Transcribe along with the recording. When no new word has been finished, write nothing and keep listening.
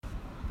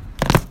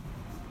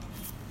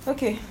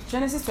Okay,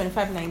 Genesis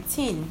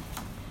 25:19.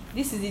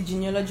 This is the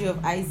genealogy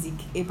of Isaac,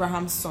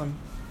 Abraham's son.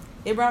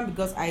 Abraham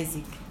begot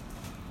Isaac.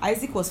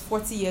 Isaac was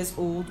 40 years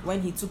old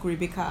when he took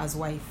Rebekah as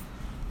wife,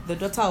 the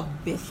daughter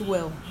of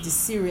Bethuel the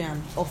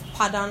Syrian of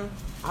Paddan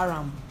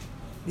Aram,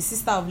 the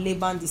sister of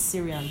Laban the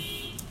Syrian.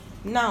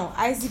 Now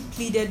Isaac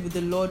pleaded with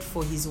the Lord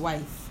for his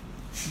wife,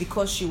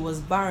 because she was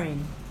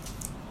barren,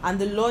 and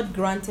the Lord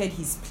granted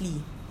his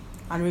plea,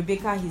 and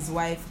Rebekah his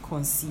wife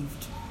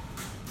conceived.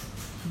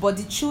 But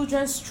the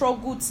children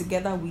struggled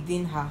together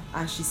within her,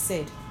 and she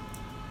said,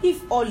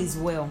 "If all is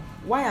well,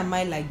 why am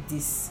I like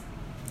this?"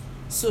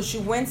 So she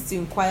went to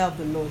inquire of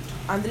the Lord,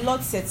 and the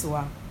Lord said to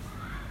her,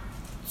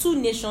 "Two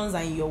nations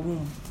are in your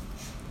womb.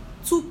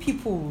 Two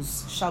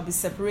peoples shall be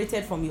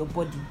separated from your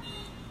body.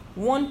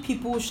 One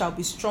people shall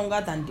be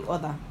stronger than the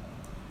other,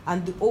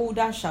 and the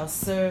older shall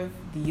serve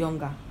the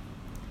younger."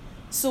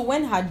 So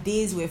when her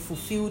days were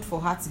fulfilled for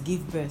her to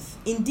give birth,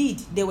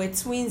 indeed there were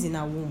twins in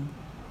her womb.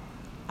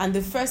 And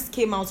the first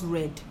came out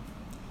red.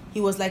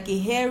 He was like a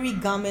hairy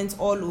garment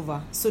all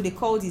over, so they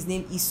called his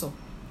name Esau.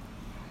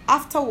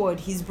 Afterward,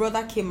 his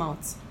brother came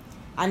out,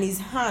 and his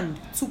hand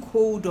took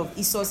hold of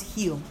Esau's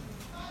heel,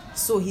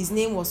 so his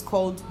name was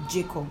called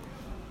Jacob.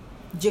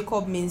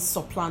 Jacob means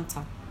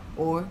supplanter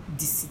or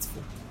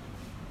deceitful.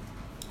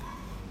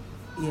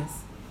 Yes.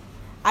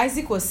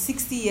 Isaac was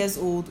 60 years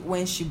old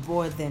when she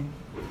bore them.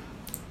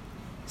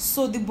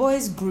 So the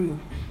boys grew.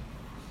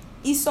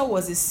 Esau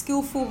was a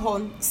skillful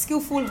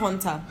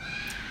hunter,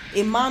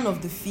 a man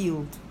of the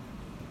field,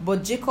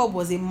 but Jacob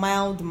was a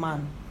mild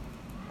man.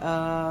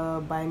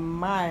 By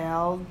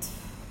mild,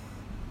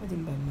 what do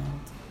you mean by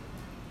mild?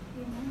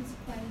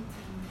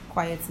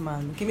 Quiet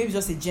man. Okay, maybe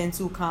just a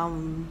gentle,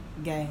 calm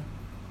guy.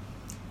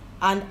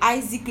 And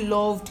Isaac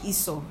loved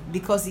Esau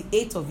because he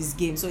ate of his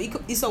game. So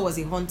Esau was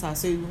a hunter,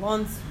 so he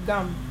hunts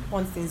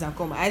things and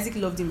come. Isaac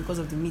loved him because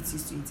of the meat he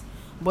used to eat.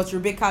 But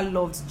Rebekah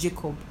loved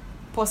Jacob,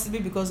 possibly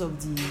because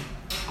of the,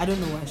 I don't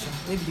know why,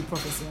 maybe the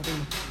prophecy, I don't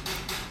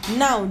know.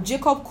 Now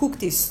Jacob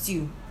cooked a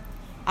stew,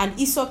 and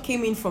Esau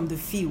came in from the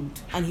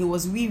field, and he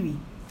was weary.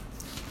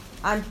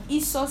 And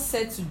Esau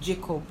said to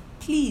Jacob,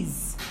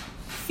 "Please,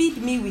 feed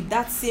me with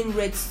that same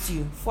red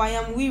stew, for I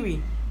am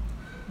weary."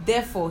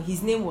 Therefore,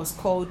 his name was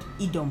called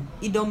Edom.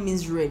 Edom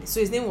means red. So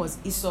his name was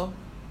Esau.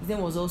 His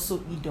name was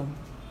also Edom.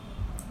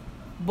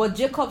 But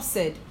Jacob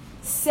said,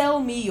 "Sell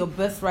me your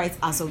birthright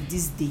as of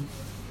this day."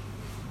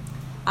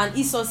 And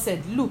Esau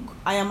said, "Look,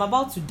 I am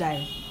about to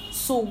die.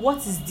 So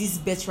what is this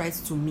birthright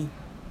to me?"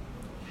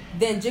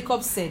 Then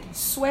Jacob said,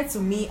 "Swear to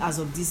me as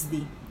of this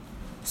day."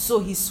 So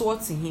he swore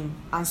to him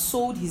and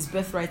sold his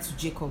birthright to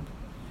Jacob.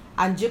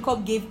 And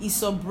Jacob gave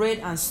Esau bread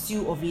and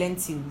stew of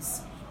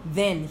lentils.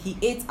 Then he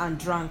ate and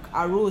drank,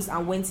 arose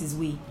and went his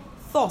way.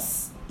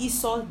 Thus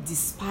Esau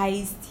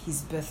despised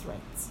his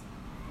birthright.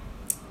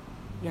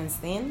 You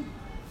understand?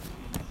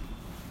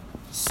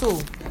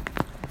 So,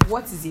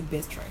 what is a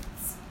birthright?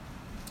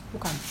 Who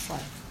can try?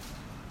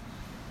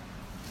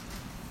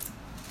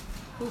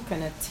 Who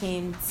can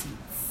attain it?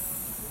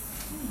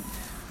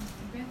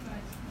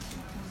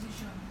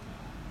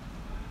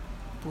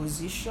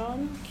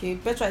 Position. Okay,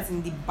 birthright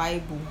in the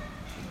Bible.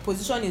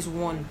 Position is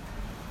one.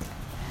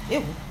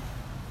 Ew.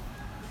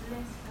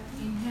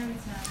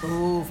 Inheritance.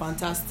 Oh,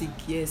 fantastic.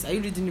 Yes. Are you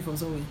reading it from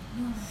somewhere?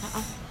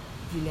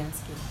 Brilliant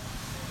skill.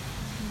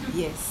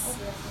 Yes.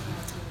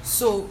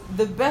 So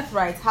the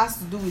birthright has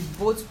to do with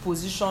both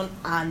position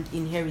and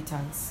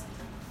inheritance.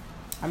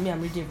 I'm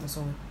reading it from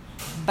somewhere.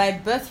 By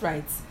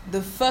birthright,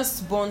 the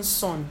firstborn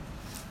son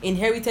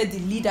inherited the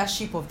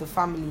leadership of the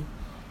family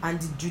and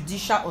the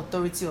judicial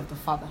authority of the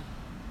father.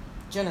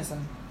 Do you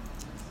understand?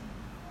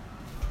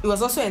 He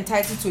was also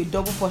entitled to a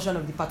double portion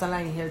of the paternal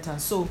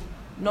inheritance. So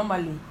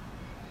normally,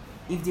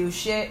 if they will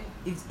share,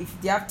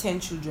 if they have 10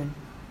 children,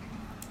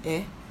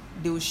 they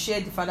will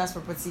share the father's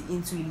property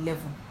into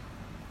 11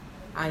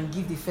 and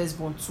give the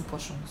firstborn 2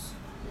 portions.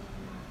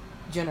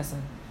 Do you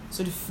understand?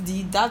 So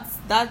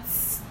that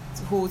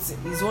whole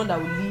thing is one that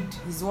will lead.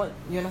 Is one,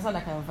 you understand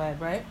that kind of vibe,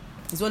 right?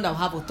 He's one that will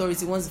have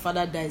authority once the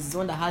father dies. He's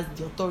one that has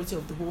the authority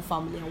of the whole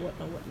family and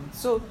whatnot.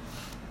 So,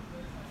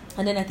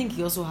 and then I think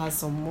he also has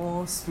some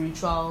more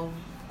spiritual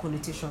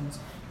connotations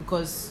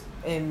because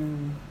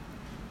anytime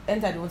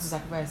they want to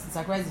sacrifice the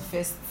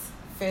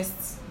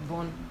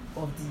firstborn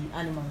of the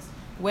animals.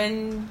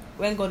 When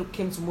God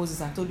came to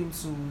Moses and told him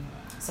to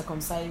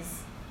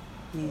circumcise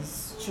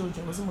his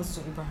children, was it Moses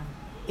or Abraham?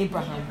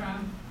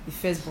 Abraham. The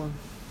firstborn.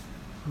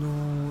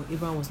 No,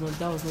 Abraham was not.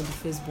 That was not the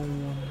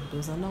firstborn one. There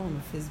was another one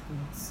of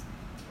firstborns.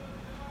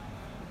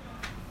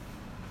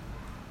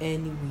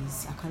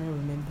 Anyways, I cannot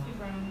remember.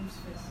 Abraham's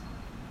first.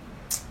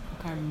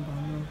 I can't remember.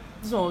 No.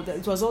 So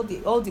it was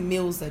all the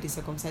males that they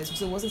circumcised.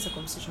 So it wasn't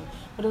circumcision.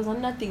 But there was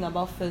another thing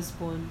about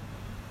firstborn.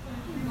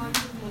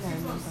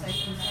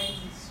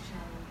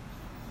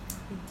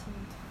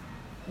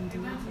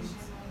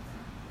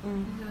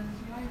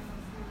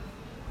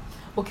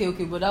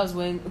 Okay, but that was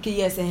when. Okay,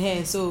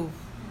 yes, so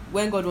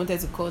when God wanted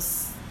to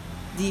cause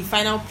the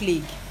final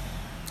plague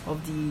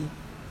of the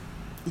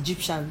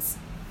Egyptians,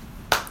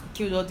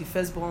 killed all the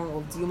firstborn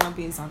of the human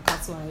beings and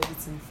cattle and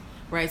everything,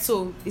 right?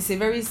 So it's a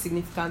very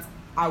significant.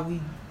 I will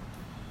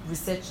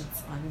research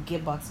it and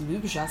get back to you.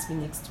 You should ask me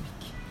next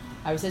week.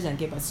 I research and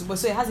get back to you. But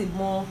so it has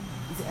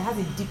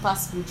a deeper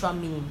spiritual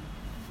meaning.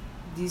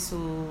 This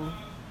whole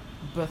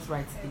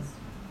birthright thing.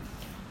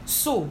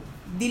 So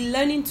the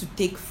learning to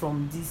take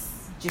from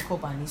this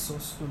Jacob and Esau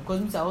story,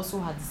 because I also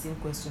had the same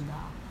question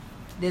that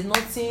there's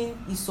nothing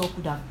Esau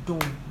could have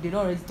done. They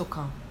don't already talk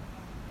him.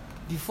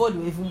 Before they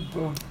were even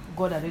born,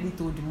 God had already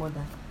told the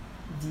mother,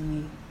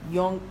 the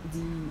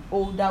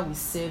older will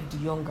serve the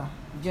younger.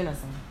 Do you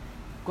understand?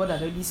 God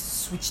had already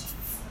switched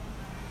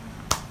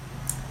it.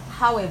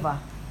 However,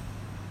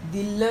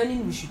 the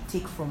learning we should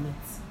take from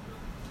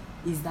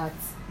it is that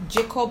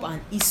Jacob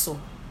and Esau,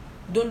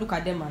 don't look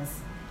at them as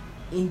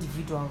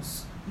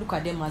individuals. Look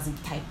at them as a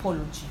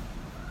typology.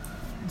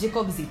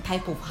 Jacob is a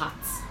type of heart.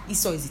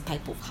 Esau is a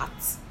type of heart.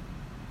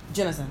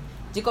 Do you understand?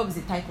 Jacob is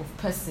a type of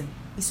person.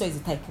 Esau is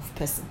a type of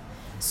person.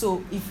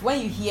 So if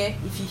you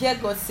hear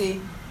God say,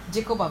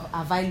 Jacob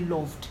have I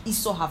loved,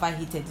 Esau have I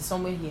hated, it's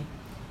somewhere here.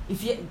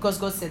 Because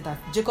God said that,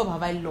 Jacob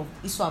have I loved,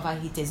 Esau have I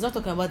hated. It's not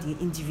talking about the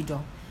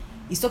individual.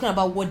 It's talking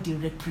about what they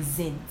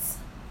represent.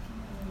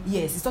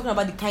 Yes, it's talking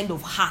about the kind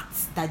of heart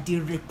that they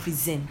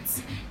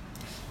represent.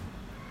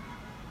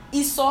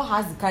 Esau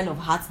has the kind of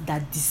heart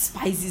that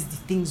despises the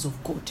things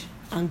of God.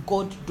 And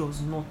God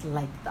does not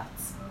like that.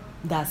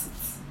 That's it.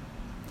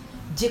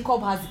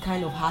 Jacob has the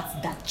kind of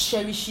heart that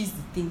cherishes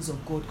the things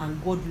of God, and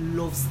God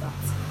loves that.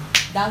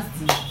 That's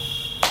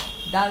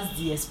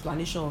the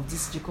explanation of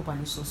this Jacob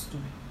and Esau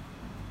story.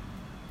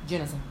 Do you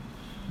understand?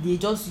 They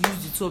just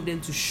use the two of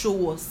them to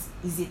show us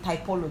is a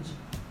typology.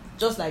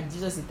 Just like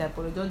Jesus is a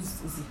typology,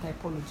 Jesus is a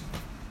typology.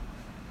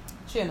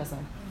 Do you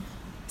understand?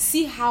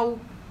 See how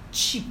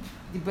cheap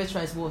the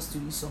birthright was to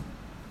Esau.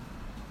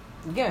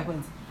 You get my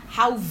point?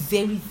 How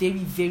very, very,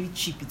 very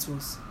cheap it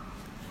was.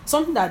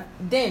 Something that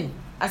then,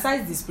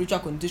 aside the spiritual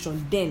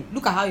connotation, then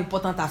look at how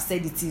important I've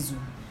said it is.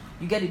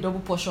 You get a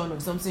double portion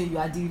of something, you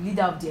are the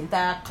leader of the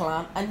entire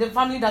clan, and the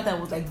family that time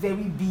was like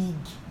very big.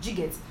 Do you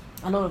get?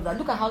 And all of that.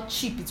 Look at how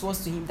cheap it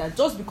was to him, that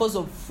just because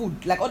of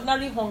food, like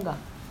ordinary hunger.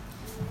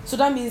 So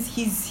that means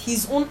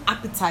his own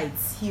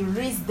appetites, he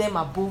raised them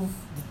above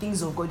the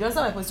things of God. You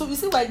understand my point? So you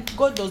see why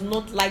God does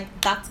not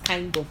like that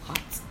kind of heart.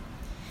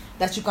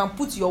 That you can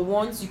put your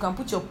wants, you can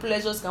put your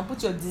pleasures, you can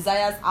put your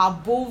desires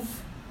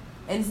above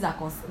anything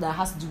that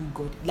has to do with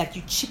God. Like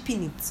you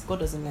cheapen it. God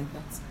doesn't like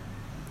that.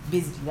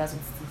 Basically, that's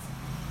what it is.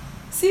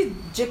 See,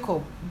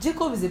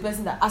 Jacob is a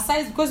person that,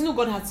 aside, because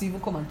God had to even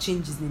come and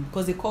change his name,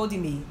 because they called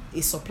him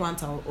a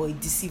supplanter or a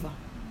deceiver.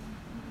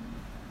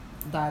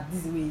 That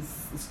this way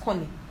is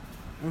cunning.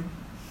 Mm-hmm.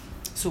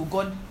 So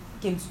God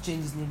came to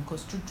change his name,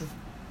 because true.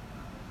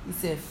 He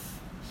said,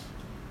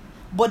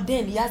 but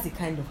then he has a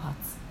kind of heart.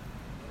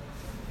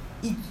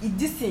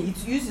 This thing,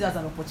 it uses it as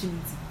an opportunity.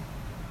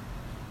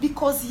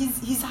 Because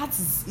his heart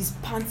is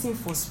panting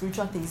for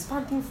spiritual things,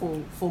 panting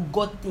for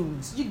God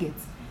things. You get?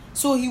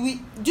 So do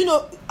you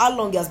know how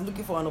long he has been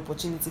looking for an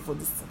opportunity for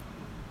this thing?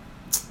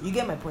 You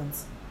get my point?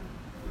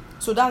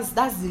 So that's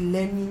the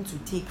learning to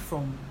take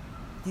from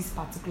this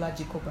particular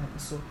Jacob and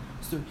Esau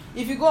story.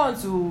 If you go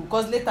on to,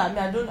 because later,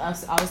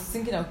 I was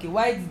thinking, okay,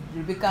 why did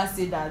Rebecca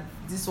say that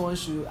this one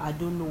should, I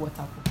don't know what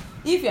happened.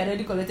 If you had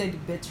already collected the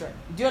birthright,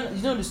 you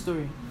know the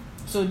story.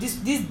 So this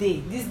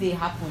day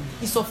happened.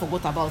 Esau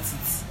forgot about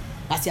it.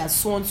 That he had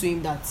sworn to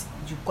him that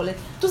you collect.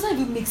 Doesn't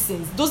even make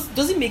sense.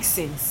 Does it make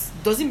sense?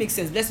 Does it make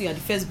sense? Let's say you are the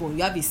firstborn,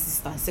 you have a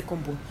sister,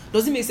 second born.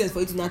 Does it make sense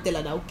for you to now tell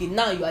her that, okay,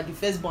 now you are the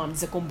firstborn, I'm the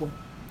second born?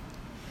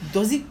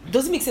 Does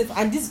it make sense?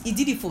 And he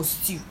did it for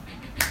stew.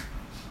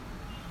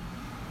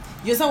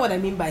 You understand what I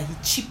mean by he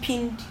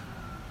cheapened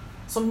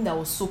something that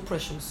was so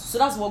precious? So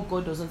that's what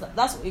God doesn't.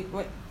 That's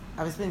what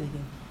I've explained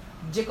again.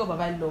 Jacob have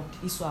I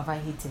loved, Esau have I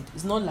hated.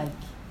 It's not like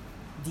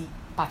the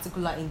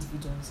particular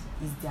individuals,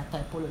 it's their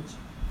typology.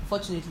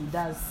 Fortunately,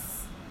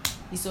 that's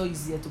Esau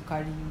is here to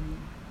carry,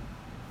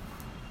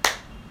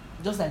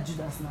 just like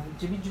Judas now.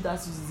 Maybe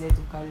Judas is here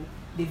to carry.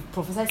 They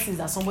prophesied since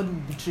that somebody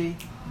will betray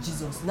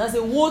Jesus. Now say,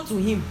 woe to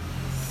him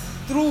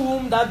through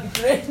whom that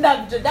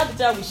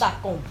betrayer will shall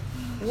come.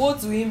 Woe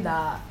to him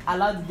that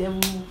allowed the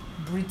devil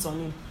breathe on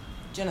him.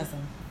 Do you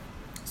understand?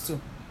 So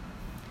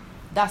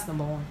that's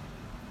number one.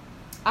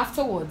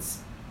 Afterwards,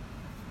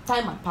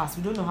 time had passed.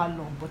 We don't know how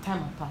long, but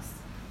time had passed.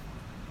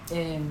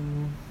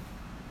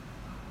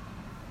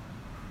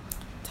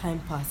 Time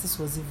passed. This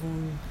was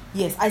even,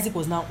 yes, Isaac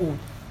was now old.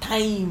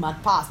 Time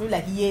had passed. Maybe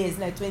like years,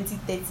 like 20,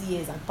 30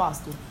 years had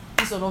passed.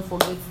 So don't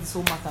forget this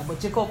whole matter. But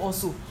Jacob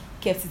also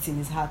kept it in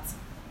his heart.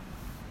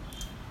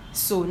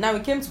 So now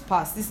it came to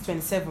pass, this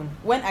 27,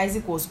 when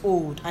Isaac was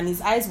old and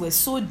his eyes were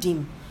so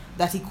dim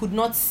that he could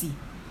not see,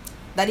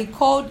 that he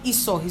called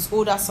Esau his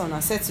older son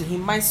and said to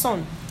him, my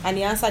son. And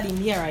he answered him,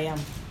 here I am.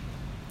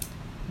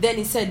 Then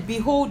he said,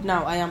 behold,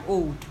 now I am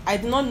old. I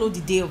do not know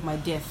the day of my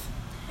death.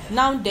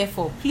 Now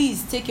therefore,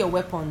 please take your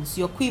weapons,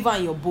 your quiver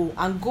and your bow,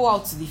 and go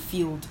out to the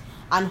field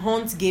and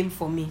hunt game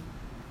for me,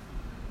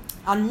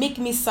 and make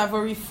me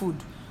savory food,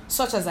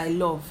 such as I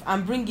love,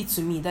 and bring it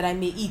to me, that I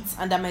may eat,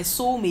 and that my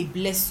soul may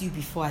bless you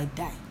before I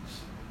die."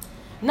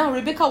 Now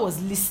Rebekah was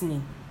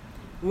listening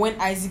when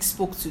Isaac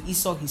spoke to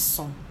Esau his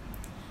son.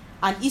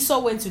 And Esau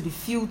went to the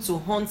field to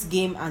hunt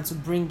game and to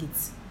bring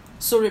it.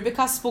 So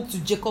Rebekah spoke to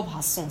Jacob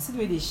her son. See the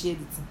way they shared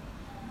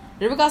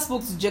it. Rebekah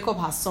spoke to Jacob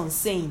her son,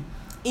 saying,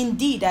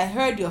 "Indeed, I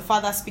heard your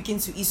father speaking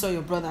to Esau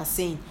your brother,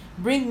 saying,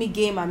 'Bring me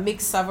game and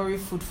make savory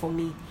food for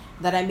me,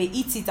 that I may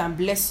eat it and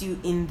bless you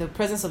in the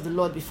presence of the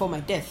Lord before my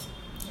death.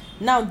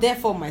 Now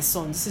therefore, my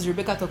son,'" this is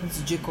Rebekah talking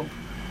to Jacob.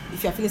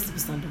 If you are feeling sleepy,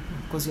 stand up,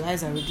 because your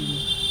eyes are already.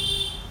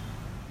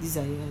 These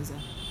are your eyes.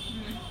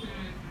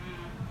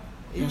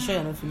 You're sure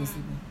you're not feeling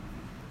sleepy?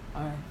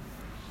 Alright.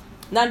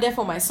 "Now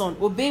therefore, my son,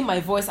 obey my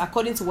voice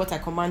according to what I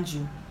command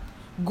you.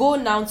 Go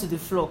now to the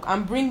flock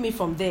and bring me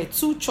from there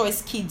 2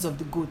 choice kids of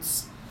the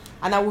goats,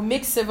 and I will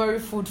make savory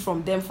food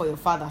from them for your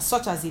father,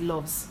 such as he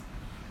loves.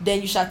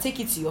 Then you shall take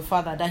it to your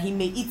father, that he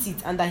may eat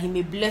it, and that he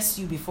may bless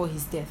you before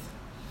his death."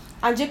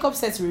 And Jacob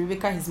said to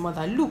Rebekah his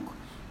mother, "Look,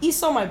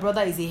 Esau my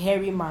brother is a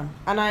hairy man,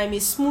 and I am a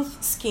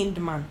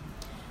smooth-skinned man.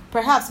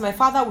 Perhaps my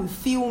father will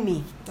feel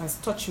me and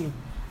touch me,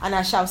 and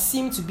I shall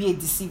seem to be a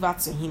deceiver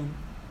to him.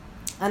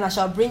 And I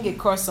shall bring a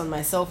curse on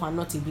myself and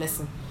not a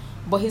blessing."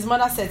 But his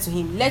mother said to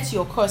him, "Let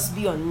your curse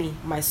be on me,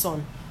 my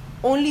son.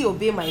 Only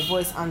obey my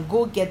voice and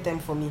go get them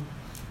for me."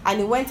 And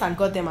he went and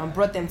got them and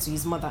brought them to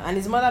his mother. And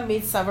his mother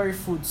made savory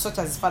food, such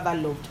as his father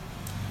loved.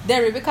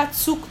 Then Rebekah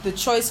took the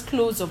choice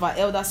clothes of her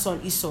elder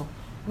son Esau,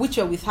 which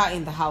were with her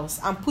in the house,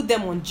 and put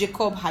them on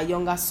Jacob her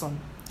younger son.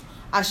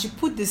 And she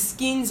put the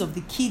skins of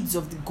the kids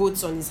of the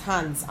goats on his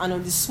hands and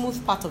on the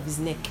smooth part of his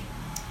neck.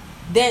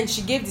 Then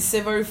she gave the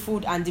savory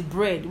food and the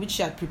bread which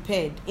she had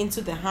prepared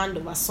into the hand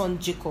of her son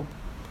Jacob.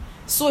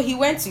 So he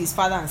went to his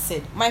father and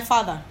said, "My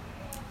father."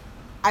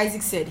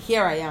 Isaac said,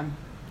 "Here I am."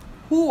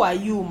 "Who are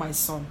you, my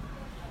son?"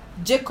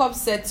 Jacob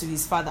said to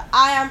his father,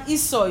 "I am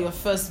Esau, your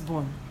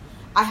firstborn.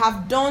 I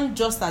have done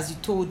just as you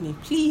told me.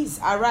 Please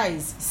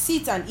arise,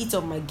 sit and eat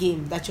of my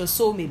game, that your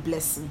soul may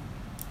bless me."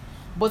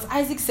 But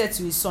Isaac said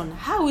to his son,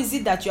 "How is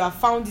it that you have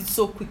found it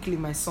so quickly,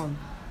 my son?"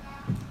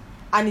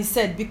 And he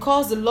said,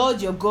 "Because the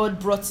Lord your God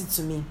brought it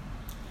to me."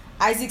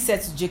 Isaac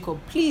said to Jacob,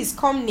 "Please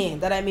come near,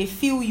 that I may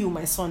feel you,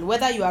 my son,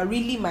 whether you are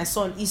really my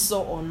son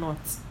Esau or not."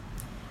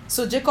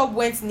 So Jacob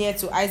went near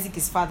to Isaac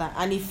his father,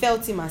 and he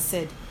felt him and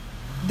said,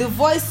 "The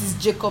voice is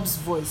Jacob's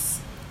voice,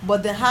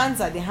 but the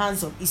hands are the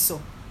hands of Esau."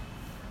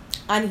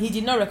 And he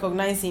did not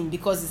recognize him,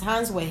 because his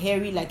hands were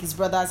hairy like his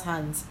brother's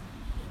hands.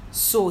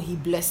 So he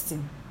blessed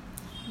him.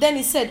 Then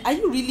he said, "Are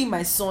you really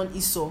my son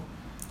Esau?"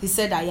 He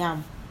said, "I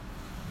am."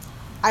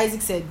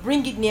 Isaac said,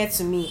 "Bring it near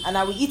to me, and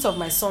I will eat of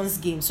my son's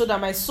game, so that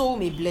my soul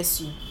may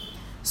bless you."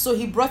 So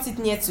he brought it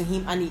near to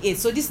him, and he ate.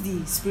 So this is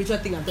the spiritual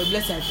thing I'm telling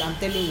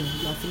you.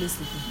 You are feeling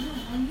sleepy. No,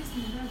 I'm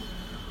listening.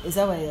 Is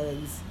that why you're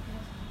like this?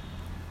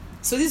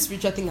 So this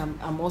spiritual thing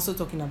I'm also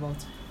talking about.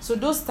 So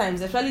those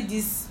times, especially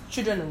these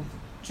children,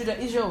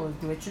 Israel,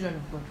 they were children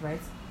of God,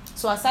 right?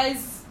 So aside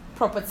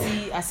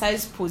property,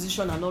 aside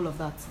position and all of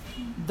that,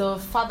 the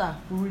father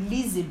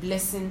released a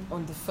blessing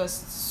on the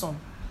first son.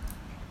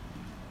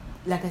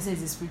 Like I said,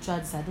 it's a spiritual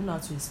design. I don't know how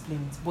to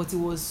explain it, but it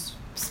was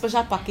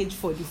special package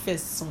for the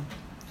first son.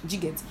 Did you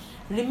get?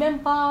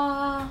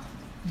 Remember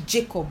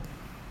Jacob?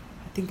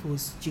 I think it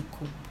was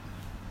Jacob.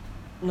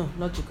 No,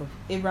 not Jacob.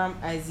 Abraham,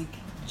 Isaac,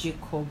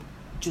 Jacob,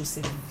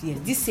 Joseph. Yes,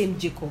 this same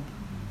Jacob.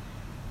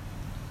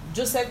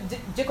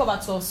 Jacob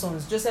had 12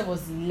 sons. Joseph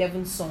was the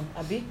 11th son.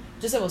 Abi?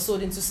 Joseph was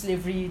sold into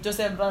slavery.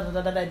 Joseph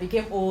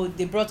became old.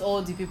 They brought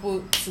all the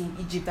people to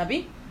Egypt.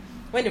 Abi?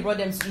 When they brought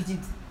them to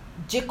Egypt,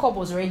 Jacob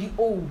was already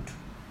old.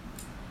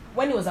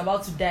 When he was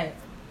about to die,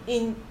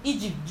 in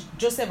Egypt,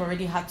 Joseph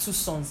already had 2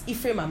 sons,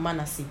 Ephraim and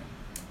Manasseh.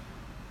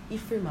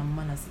 Ephraim and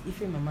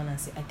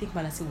Manasseh. I think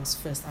Manasseh was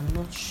first. I'm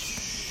not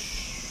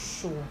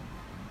sure.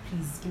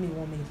 Please give me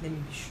 1 minute. Let me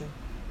be sure.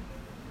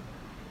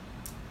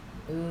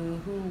 Who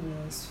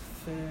was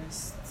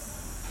first?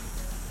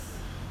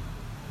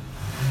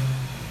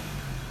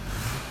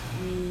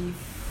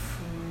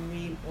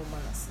 Ephraim or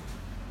Manasseh?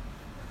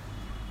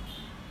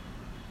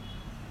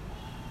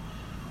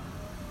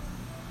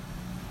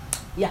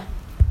 Yeah.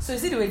 So you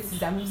see the way it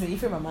is, I'm using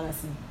Ephraim and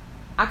Manasseh.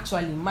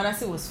 Actually,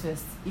 Manasseh was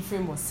first,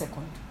 Ephraim was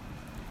second.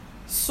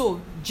 So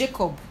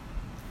Jacob,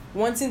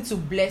 wanting to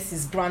bless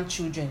his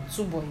grandchildren,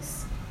 2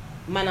 boys,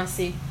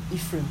 Manasseh,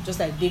 Ephraim, just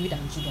like David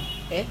and Judah.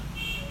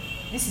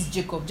 This is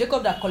Jacob.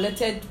 Jacob that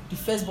collected the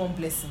firstborn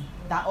blessing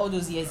that all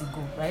those years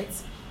ago, right?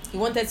 He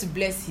wanted to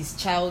bless his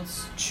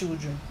child's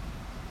children.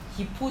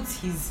 He put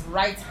his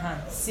right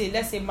hand.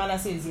 Let's say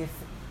Manasseh is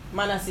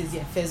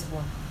your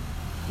firstborn.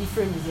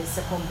 Ephraim is your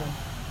secondborn.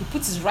 He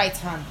put his right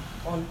hand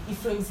on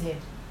Ephraim's head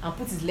and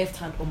put his left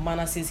hand on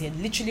Manasseh's head.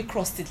 Literally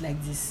crossed it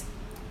like this.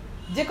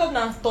 Jacob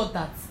now thought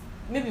that,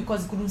 maybe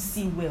because he couldn't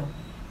see well,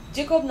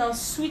 Jacob now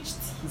switched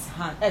his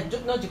hand.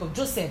 Not Jacob,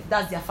 Joseph,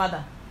 that's their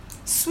father.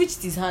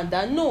 Switched his hand.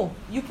 That no,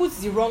 you put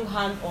the wrong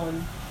hand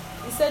on.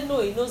 He said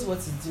no, he knows what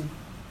to do.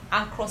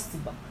 And crossed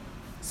it back.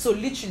 So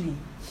literally,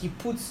 he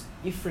put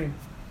Ephraim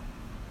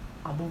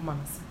above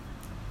Manasseh.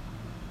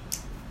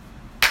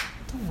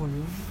 Don't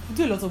worry. We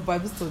do a lot of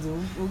Bible study.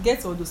 We'll get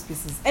to all those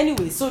places.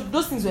 Anyway, so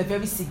those things were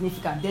very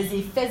significant. There's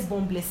a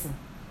firstborn blessing.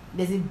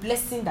 There's a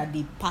blessing that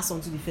they pass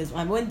on to the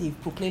firstborn. And when they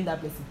proclaim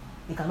that blessing,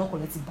 they cannot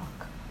collect it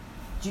back.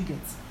 Do you get?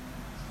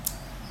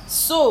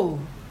 So,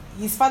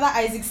 his father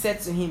Isaac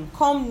said to him,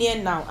 "Come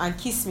near now and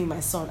kiss me,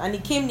 my son." And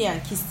he came near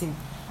and kissed him.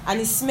 And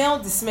he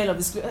smelled the smell of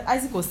his clothes.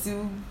 Isaac was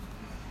still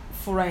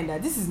furrowing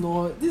that this is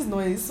not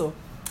Esau.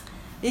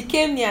 He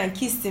came near and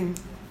kissed him.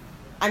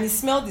 And he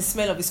smelled the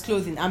smell of his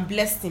clothing and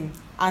blessed him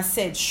and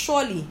said,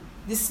 "Surely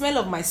the smell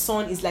of my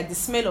son is like the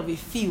smell of a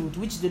field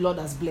which the Lord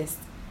has blessed.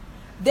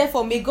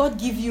 Therefore may God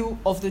give you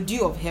of the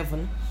dew of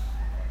heaven,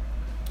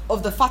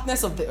 of the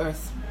fatness of the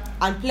earth,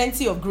 and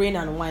plenty of grain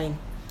and wine.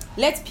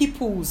 Let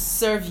peoples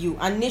serve you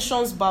and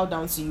nations bow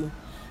down to you.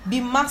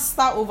 Be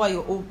master over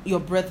your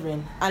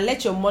brethren, and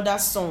let your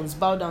mother's sons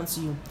bow down to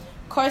you.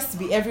 Cursed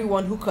be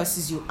everyone who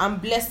curses you,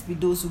 and blessed be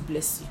those who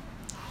bless you."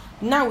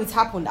 Now it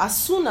happened, as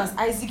soon as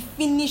Isaac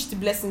finished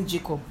blessing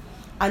Jacob,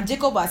 and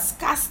Jacob had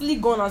scarcely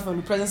gone out from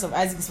the presence of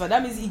Isaac his father,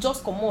 that means he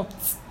just come out,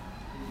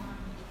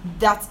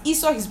 that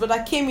Esau his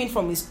brother came in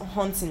from his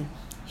hunting.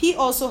 He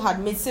also had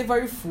made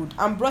savory food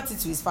and brought it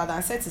to his father,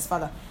 and said to his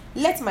father,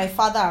 "Let my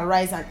father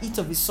arise and eat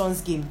of his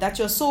son's game, that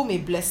your soul may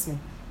bless me."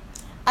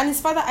 And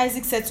his father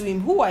Isaac said to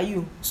him, "Who are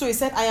you?" So he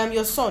said, "I am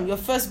your son, your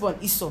firstborn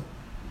Esau."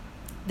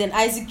 Then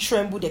Isaac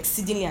trembled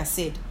exceedingly and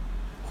said,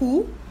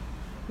 "Who?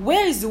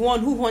 Where is the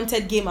one who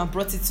hunted game and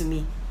brought it to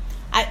me?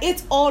 I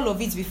ate all of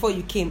it before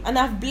you came, and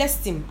I have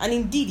blessed him, and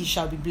indeed he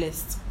shall be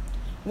blessed."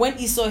 When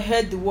Esau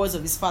heard the words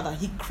of his father,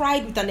 he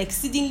cried with an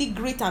exceedingly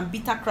great and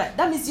bitter cry.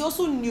 That means he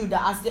also knew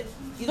that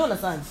you don't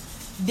understand,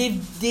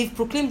 they've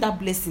proclaimed that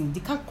blessing, they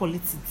can't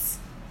collect it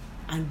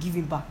and give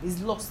him back.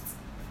 It's lost.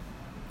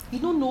 You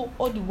don't know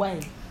all the while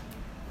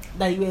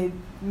that you were do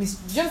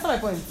you understand my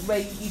point? Where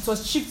it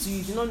was chipped to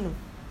you do not know.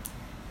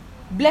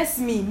 "Bless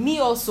me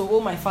also, O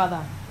my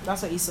father."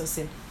 That's what Esau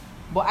said.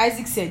 But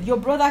Isaac said, "Your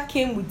brother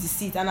came with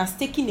deceit and has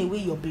taken away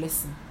your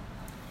blessing."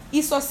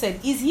 Esau said,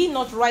 "Is he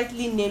not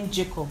rightly named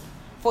Jacob?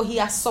 For he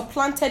has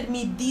supplanted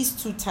me these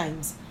 2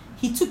 times.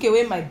 He took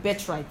away my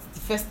birthright the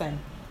first time.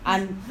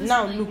 And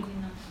now look."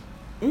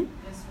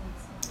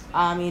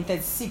 I mean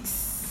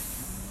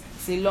 36.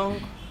 It's a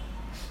long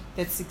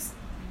 36.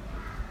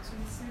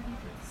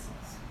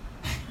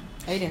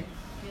 Are you there?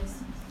 Yes.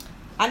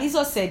 And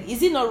Esau said, "Is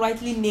he not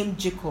rightly named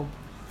Jacob?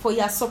 For he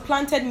has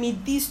supplanted me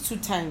these 2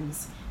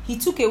 times. He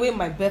took away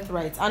my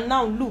birthright, and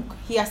now look,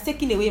 he has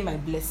taken away my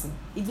blessing."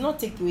 He did not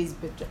take away his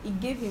birthright. He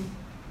gave him.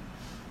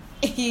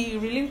 He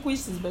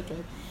relinquished his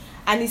birthright.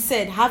 And he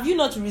said, "Have you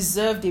not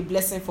reserved a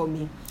blessing for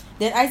me?"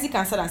 Then Isaac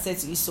answered and said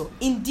to Esau,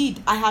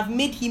 "Indeed, I have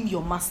made him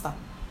your master."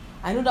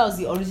 I know that was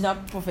the original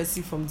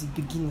prophecy from the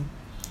beginning.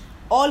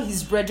 All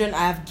his brethren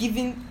I have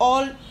given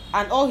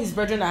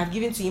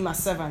to him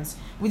as servants.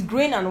 With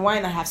grain and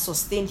wine I have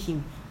sustained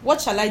him.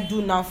 What shall I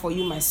do now for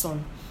you, my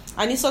son?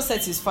 And Esau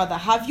said to his father,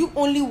 "Have you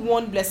only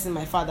one blessing,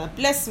 my father?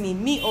 Bless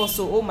me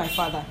also, O my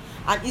father."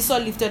 And Esau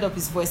lifted up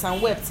his voice and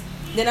wept.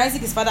 Then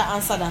Isaac his father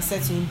answered and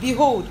said to him,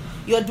 "Behold,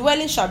 your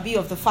dwelling shall be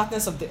of the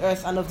fatness of the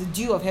earth and of the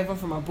dew of heaven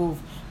from above.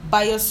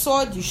 By your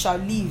sword you shall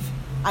live,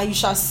 and you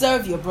shall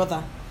serve your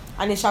brother.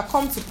 And it shall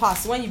come to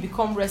pass, when you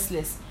become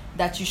restless,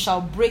 that you shall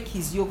break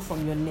his yoke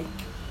from your neck."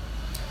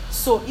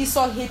 So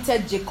Esau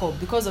hated Jacob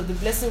because of the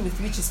blessing with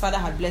which his father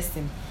had blessed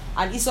him.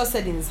 And Esau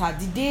said in his heart,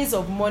 "The days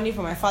of mourning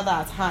for my father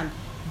are at hand.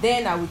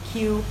 Then I will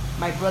kill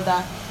my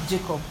brother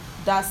Jacob."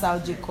 That's how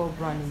Jacob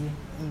ran away.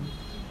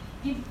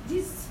 If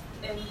this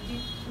the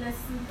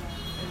blessing that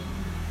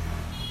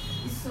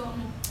Esau,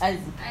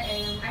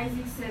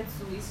 Isaac said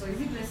to Esau,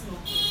 is it blessing or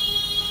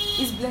curse?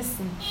 It's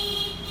blessing.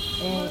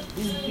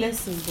 It's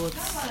blessing, but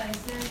That's what I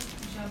said.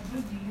 You shall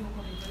break the yoke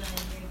of your brother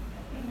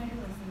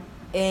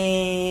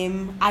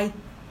and neck. I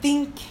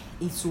think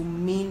it will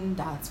mean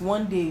that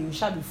one day you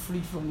shall be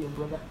freed from your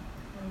brother.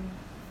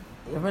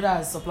 Your brother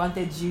has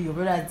supplanted you, your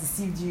brother has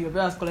deceived you, your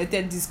brother has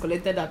collected this,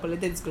 collected that,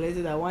 collected this,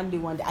 collected that. One day,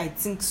 I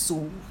think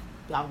so.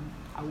 I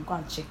will go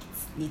and check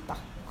it later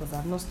because I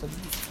have not studied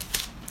it.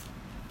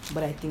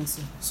 But I think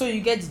so. So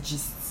you get the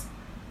gist.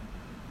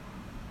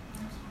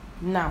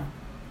 Now,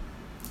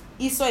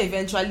 Esau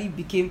eventually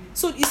became.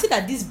 So you see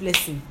that this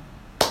blessing,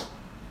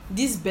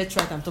 this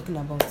birthright I'm talking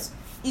about,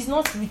 is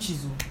not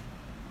riches,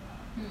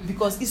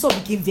 because Esau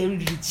became very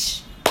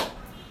rich.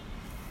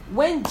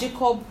 When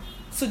Jacob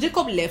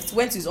left,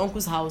 went to his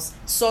uncle's house,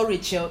 saw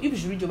Rachel. You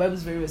should read your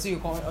Bibles very well so you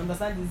can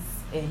understand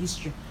this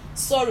history.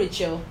 Saw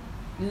Rachel,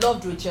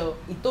 loved Rachel.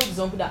 He told his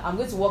uncle that I'm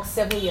going to work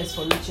 7 years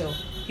for Rachel.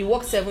 He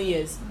worked 7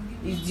 years.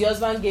 The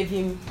husband gave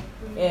him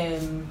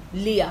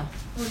Leah.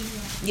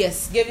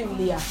 Yes, gave him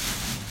Leah.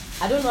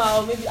 I don't know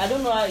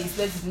how he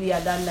slept with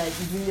Leah that night.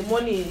 In the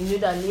morning he knew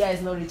that Leah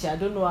is not Rachel. I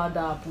don't know how that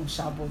happened,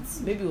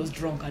 but maybe he was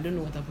drunk. I don't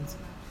know what happened.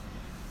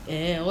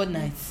 All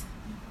night.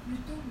 You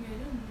told me,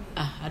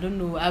 I don't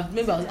know. I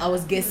don't know. I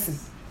was guessing.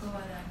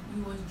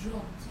 He was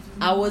drunk.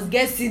 I was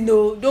guessing.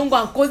 No, don't go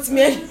and quote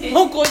me.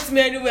 Don't quote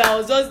me anyway. I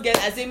was just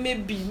guessing. I said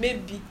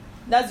maybe.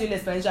 That's the only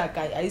explanation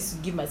I used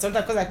to give myself.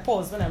 Sometimes because I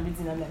pause when I'm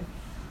reading. I'm like,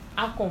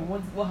 How come?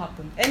 What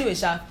happened? Anyway,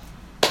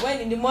 when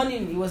in the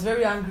morning he was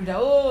very angry that,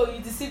 oh,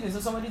 you deceived me, so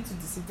somebody to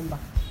deceive him back.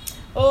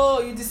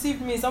 Oh, you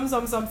deceived me,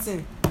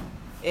 something.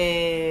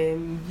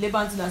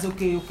 Laban said,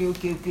 okay,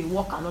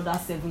 work another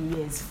 7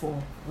 years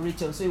for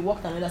Rachel. So he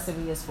worked another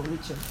 7 years for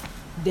Rachel.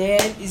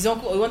 Then his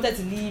uncle, he wanted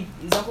to leave.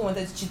 His uncle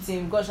wanted to cheat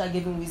him. God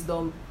gave him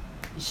wisdom.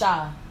 He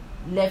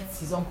left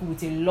his uncle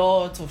with a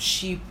lot of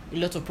sheep, a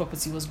lot of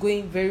property. He was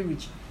going very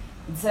rich.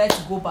 He decided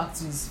to go back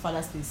to his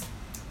father's place.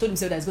 Told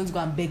himself that he's going to go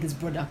and beg his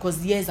brother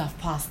because years have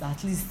passed.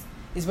 At least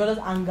his brother's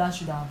anger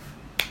should have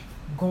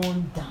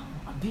gone down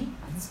a bit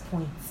at this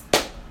point.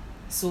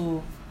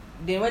 So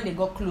then when they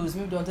got close,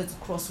 maybe they wanted to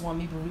cross one,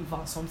 maybe river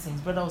or something.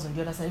 His brother was on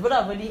the other side. His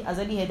brother has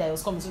already heard that he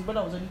was coming, so his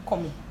brother was already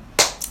coming.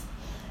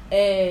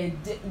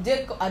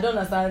 Jacob, I don't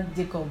understand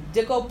Jacob.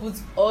 Jacob put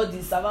all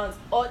the servants,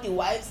 all the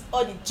wives,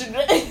 all the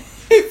children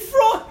in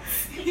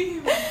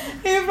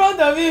front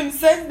of him,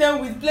 sent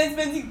them with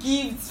plenty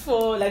gifts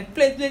for like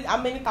plenty, how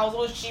many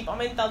thousand sheep, how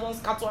many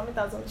thousand cattle, how many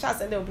thousand.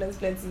 Send them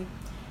plenty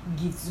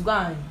gifts to go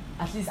and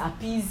at least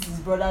appease his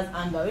brother's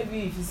anger.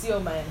 Maybe if you see all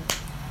my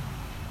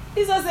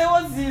Esau said,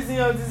 what is he using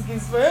all these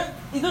gifts for?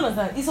 You don't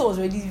understand. Esau was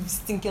already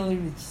stinkingly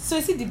rich. So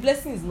you see, the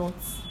blessing is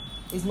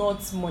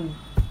not money,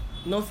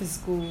 not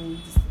physical.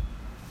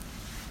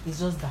 It's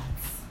just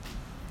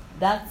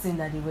that thing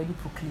that they already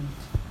proclaimed.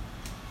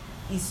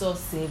 Esau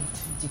saved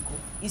Jacob.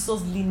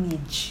 Esau's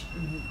lineage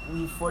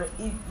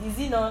is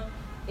it not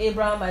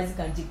Abraham, Isaac,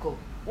 and Jacob?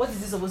 What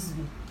is it supposed to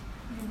be?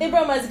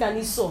 Abraham, Isaac, and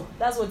Esau.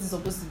 That's what it's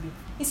supposed to be.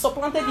 He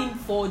supplanted him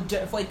for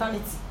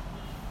eternity.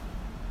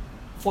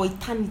 For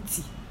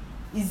eternity.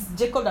 It's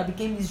Jacob that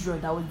became Israel,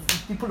 that was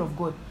the people of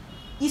God.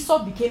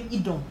 Esau became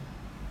Edom,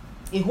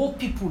 a whole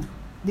people.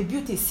 They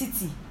built a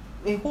city,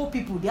 a whole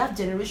people. They had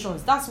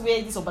generations. That's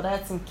where this Obadiah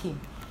thing came.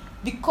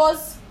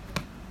 Because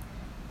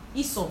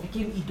Esau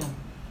became Edom,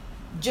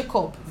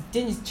 Jacob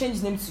changed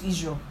his name to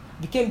Israel,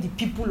 became the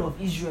people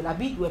of Israel.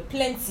 Abi, were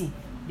plenty.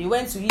 They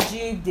went to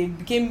Egypt. They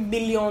became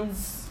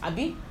millions.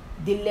 Abi,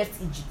 they left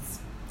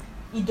Egypt.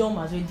 Edom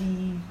has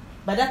already.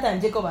 By that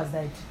time, Jacob has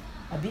died.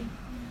 Abi,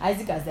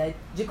 Isaac has died.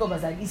 Jacob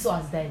has died. Esau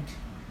has died.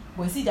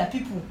 But you see that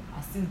people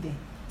are still there,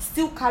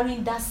 still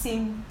carrying that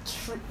same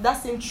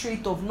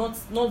trait of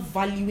not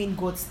valuing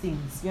God's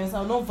things. You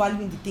understand? Not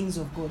valuing the things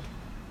of God.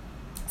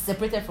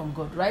 Separated from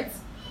God, right?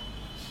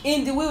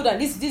 In the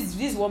wilderness, this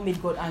is what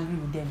made God angry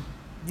with them.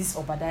 This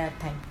Obadiah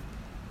time.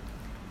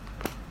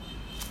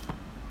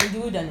 In the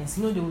wilderness,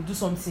 they will do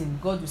something.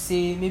 God will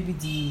say maybe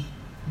the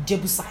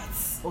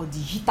Jebusites or the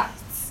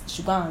Hittites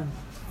should go and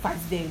fight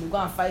them. They go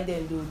and fight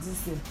them. They will do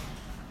this thing.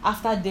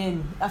 After the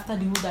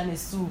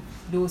wilderness too,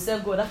 they will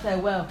serve God. After a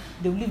while,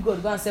 they will leave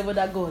God, go and serve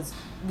other gods.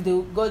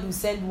 God will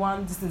send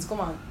one distance, come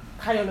and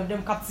carry all of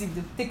them captive.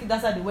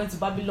 That's how they went to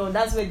Babylon.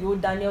 That's where the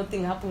old Daniel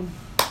thing happened.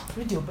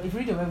 If you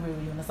read your Bible,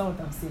 you understand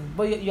what I'm saying.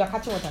 But you are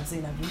catching what I'm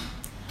saying, Abi.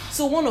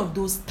 So one of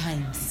those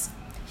times,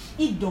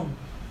 Edom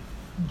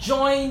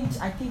joined,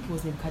 I think it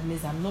was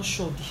Nebuchadnezzar, I'm not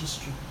sure of the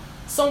history.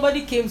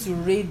 Somebody came to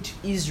raid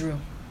Israel.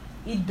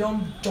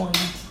 Edom joined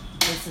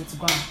the person to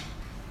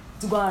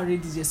go and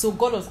raid Israel. So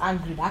God was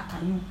angry. How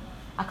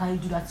can you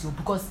do that to you?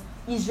 Because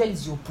Israel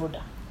is your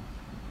brother.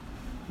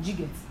 Do you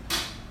get?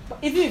 But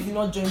even if you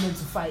not join them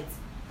to fight,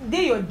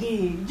 they your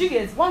day. Do you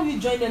get? Why will you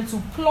join them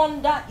to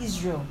plunder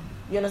Israel?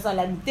 You understand?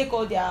 Like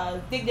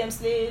take them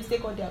slaves,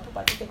 take all their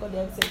property, take all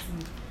their assets.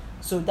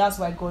 So that's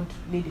why God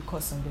laid the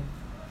curse on them.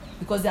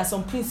 Because there are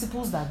some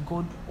principles that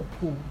God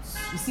upholds.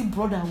 You see,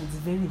 brotherhood is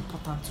very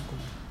important to God.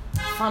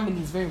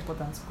 Family is very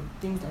important to God.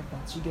 Things like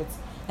that. You get?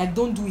 Like,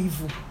 don't do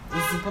evil.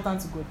 It's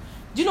important to God.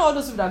 Do you know all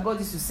those people that God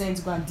used to send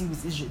to go and deal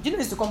with Israel? Do you know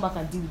he used to come back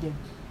and deal with them?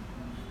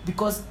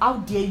 Because how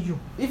dare you?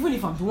 Even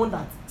if I'm the one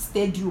that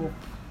stirred you up,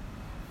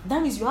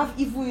 that means you have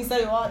evil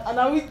inside your heart, and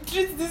I will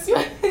treat this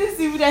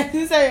evil that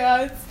is inside your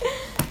heart.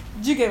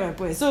 Do you get my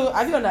point? So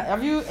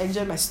have you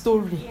enjoyed my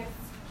story? Yes.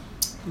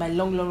 My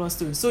long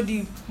story. So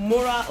the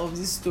moral of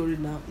this story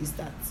now is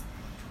that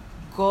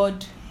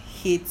God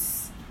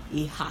hates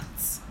a heart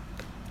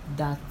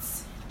that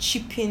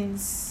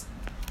cheapens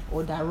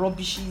or that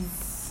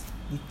rubbishes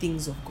the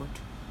things of God.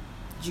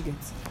 Do you get?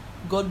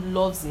 God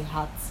loves a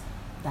heart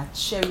that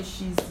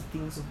cherishes the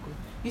things of God.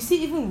 You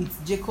see, even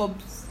with Jacob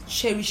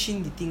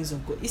cherishing the things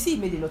of God, you see,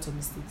 he made a lot of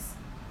mistakes.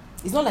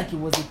 It's not like he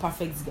was the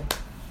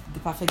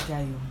perfect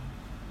guy.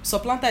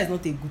 Supplanter is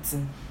not a good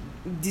thing.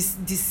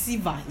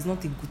 Deceiver is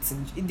not a good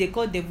thing. They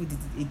call devil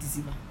a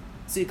deceiver.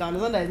 So you can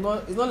understand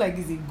that it's not like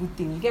it's a good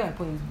thing. You get my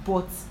point?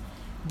 But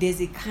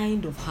there's a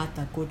kind of heart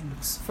that God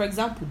looks. For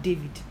example,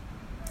 David,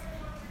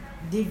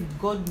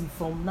 God will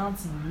from now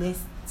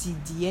till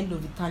the end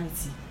of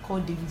eternity call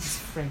David his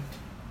friend.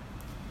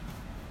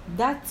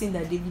 That thing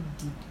that David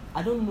did,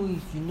 I don't know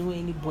if you know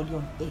anybody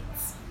on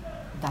earth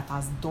that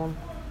has done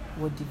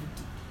what David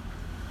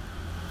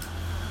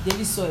did.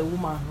 David saw a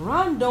woman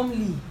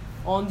randomly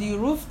from the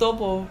rooftop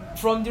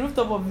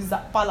of his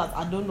palace.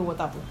 I don't know what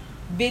happened.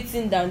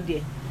 Bathing down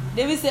there.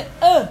 David said,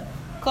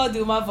 call the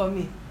woman for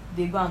me.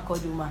 They go and call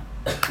the woman.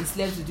 He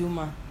slept with the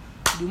woman.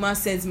 The woman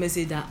sends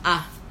message that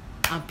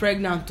I'm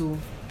pregnant too.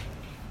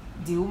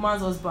 the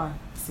woman's husband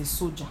is a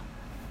soldier.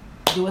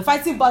 They were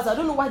fighting battle. I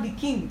don't know why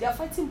they are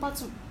fighting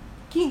battle.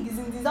 King is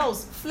in his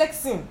house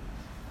flexing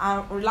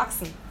and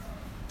relaxing.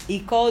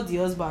 He called the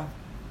husband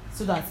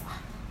so that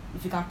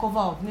if he can cover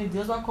up, the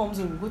husband comes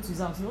home, go to his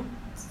house,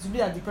 to be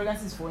that the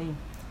pregnancy is for him.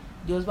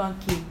 The husband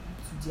came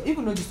to the,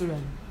 people know the story.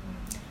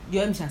 You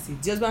hear me shall say,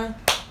 the husband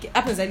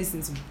happens. I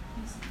listen to me.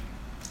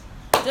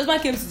 The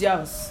husband came to the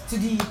house, to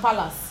the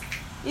palace.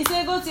 He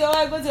said, go to your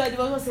wife, go to your wife. The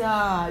husband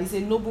said, he's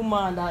a noble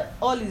man that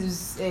all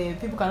his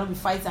people cannot be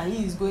fighting, and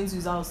he is going to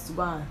his house to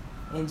go and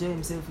enjoy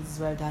himself with his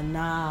wife. That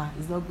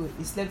it's not good.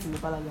 He slept in the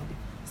palace that day.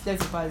 He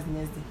slept in the palace the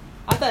next day.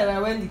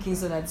 After when the king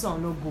saw that this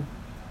one no go,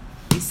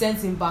 he sent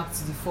him back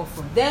to the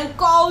forefront. Then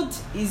called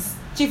his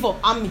chief of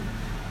army,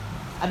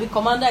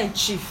 commander in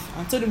chief,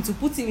 and told him to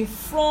put him in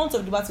front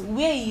of the battle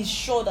where he is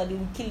sure that they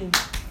will kill him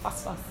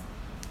fast.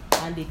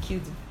 And they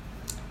killed him.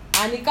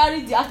 And he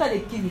carried after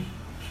they killed him,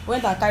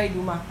 went and carried the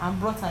woman and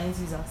brought her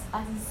into his house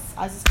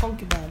as his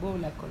concubine. What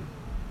will I call it?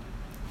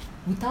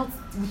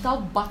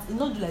 Without bat, he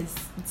not do like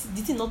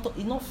did he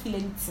not feel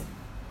anything?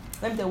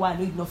 Let me tell you why I know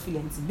he did not feel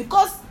anything.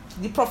 Because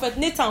the prophet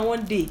Nathan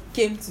one day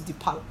came to the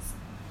palace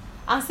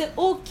and said,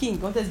 "Oh king,"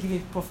 wanted to give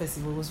him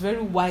prophecy, but was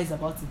very wise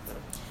about it.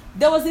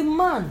 There was a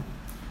man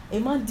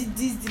did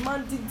this, the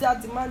man did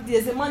that, the man did.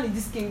 There's a man in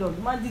this kingdom.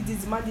 The man did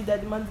this, the man did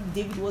that, the man did.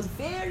 David was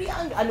very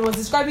angry and he was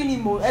describing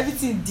him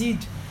everything he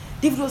did.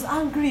 David was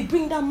angry.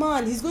 Bring that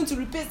man. He's going to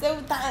repay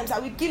 7 times. I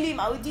will kill him.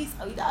 I will this.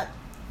 I will that.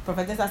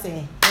 Prophet Nathan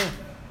said,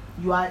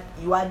 you are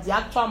the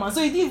actual man.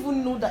 So he didn't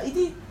even know that.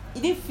 He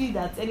didn't feel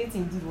that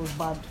anything he did was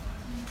bad.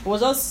 It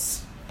was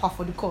just par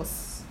for the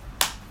course.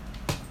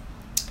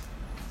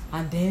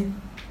 And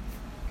then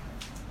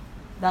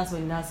that's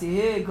when he now say,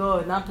 hey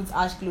God, now put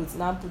ash clothes,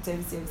 now put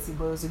everything.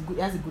 But he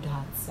has a good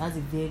heart. He has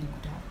a very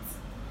good heart.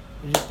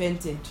 He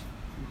repented.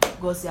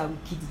 God said, I will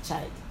kill the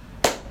child.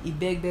 He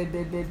begged.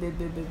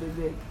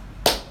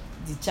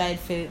 The child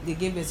fell. They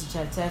gave birth to the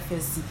child. The child fell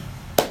sick.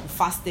 He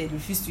fasted.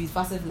 Refused to eat.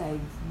 Fasted for like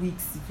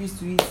weeks. He refused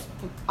to eat.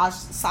 Put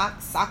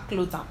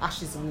sackcloth and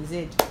ashes on his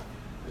head.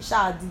 The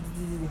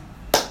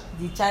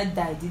child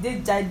died. The day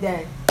the child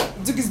died,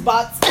 he took his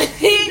bath.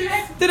 He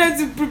told them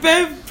to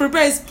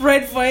prepare a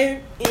spread for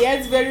him. He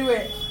ate very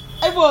well.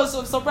 Everyone was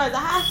so surprised.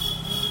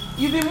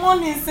 You've been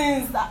mourning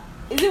since that.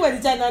 Is it when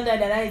the child not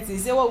died at night? He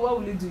said, what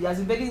will you do? He has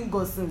been begging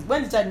God since.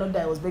 When the child not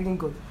died, he was begging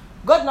God.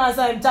 God now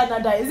answered him, child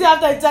not died. Is it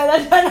after the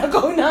child not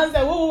going down and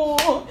said,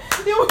 whoa.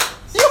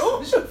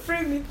 You should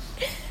free me.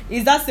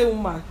 Is that same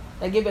woman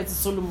that gave birth to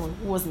Solomon,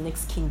 who was the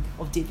next king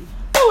of David?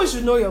 You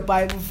should know your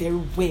Bible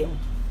very well.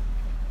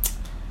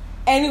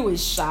 Anyway,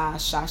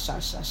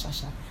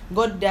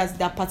 God, there are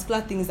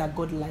particular things that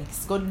God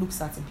likes. God looks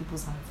at in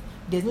people's hearts.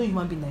 There's no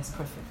human being that is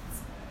perfect.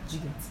 Do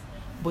you get?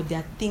 But there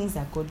are things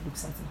that God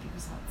looks at in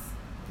people's hearts.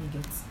 You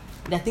get?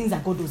 There are things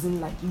that God doesn't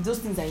like. If those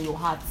things are in your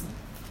heart,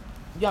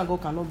 you and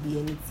God cannot be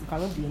anything. You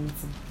cannot be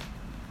anything.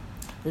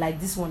 Like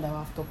this one that I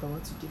have talked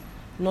about today.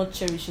 Not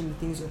cherishing the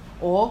things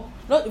or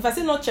not. If I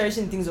say not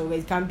cherishing the things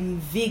already, it can be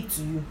vague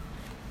to you.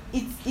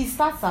 It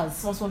starts as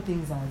small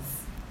things as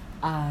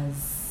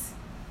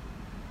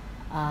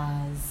if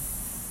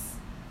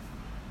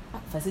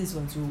I say this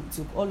one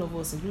to all of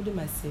us, including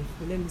myself,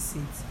 but let me say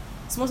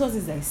it. Small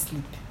things like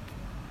sleep.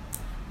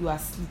 You are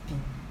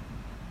sleeping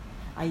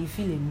and you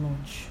feel a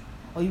nudge,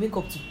 or you wake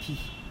up to pee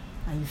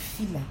and you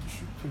feel like you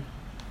should pray.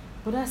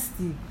 But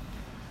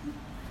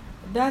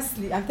that's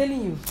sleep. I'm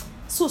telling you.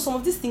 So some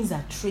of these things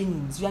are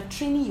trainings. You are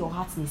training your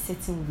heart in a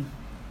certain way.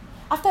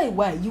 After a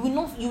while, you will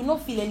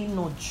not feel any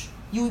nudge.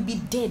 You will be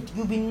dead.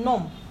 You will be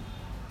numb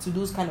to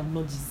those kind of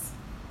nudges.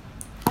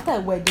 After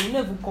a while, they will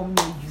not even come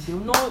near you.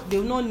 They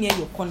will not near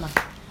your corner.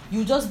 You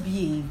will just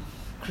be a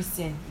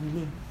Christian in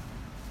name.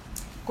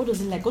 God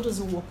doesn't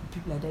work with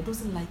people like that. He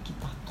doesn't like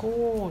it at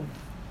all.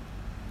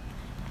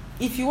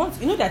 If you want,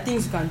 there are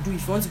things you can do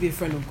if you want to be a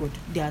friend of God.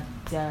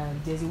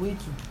 There's a way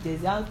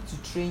there's how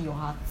to train your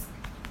heart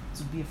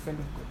to be a friend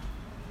of God.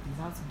 There's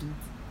how to do it.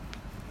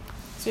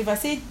 So if I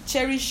say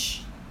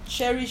cherish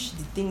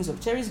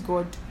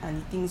God and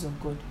the things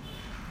of God,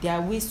 there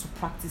are ways to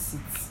practice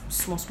it.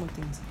 Small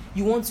things.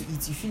 You want to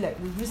eat, you feel like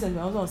recently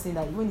I was saying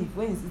that when he's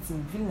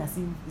eating, feeling as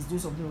if he's doing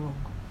something wrong,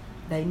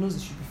 that he knows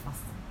he should be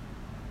fasting.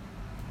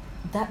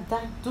 That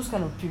those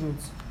kind of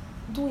periods,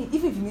 even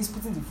if he means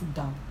putting the food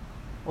down,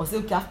 or say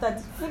okay after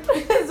this,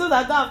 so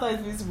that after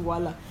it means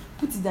voila,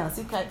 put it down.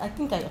 Say okay, I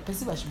think I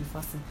perceive I should be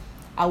fasting.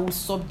 I will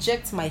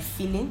subject my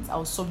feelings, I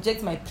will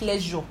subject my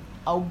pleasure,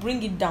 I will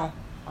bring it down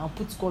and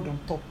put God on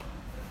top.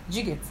 Do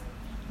you get?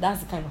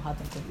 That's the kind of heart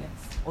that God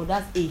likes, or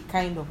that's a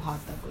kind of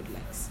heart that God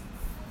likes.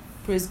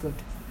 Praise God.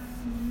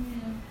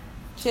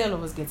 Shall all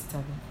of us get it,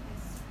 Abby?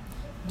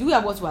 Do we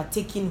have what we are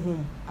taking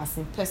home as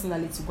in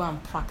personally to go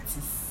and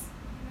practice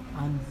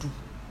and do?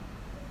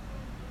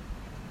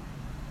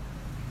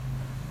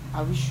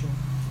 Are we sure?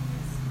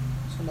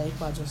 So that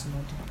people are just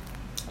nodding.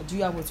 Do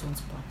you have what you want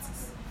to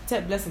practice?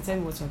 Blessing, tell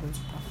me what you are going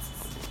to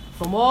practice.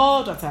 From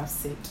all that I have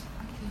said. Okay,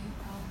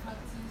 I'll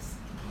practice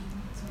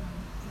giving to my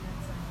prayer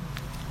time.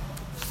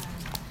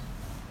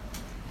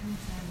 And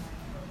anytime I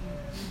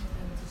give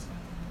them to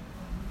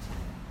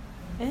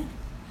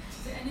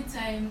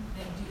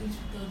anytime the Holy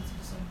Spirit tells me to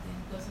do something,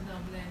 because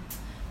sometimes I'm like,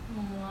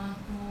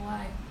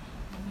 why?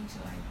 I make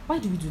sure Why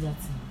do we do that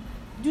thing?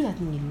 We do that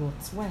thing a lot.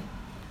 Why?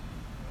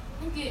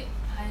 Okay,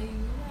 I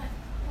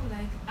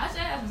like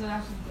actually I was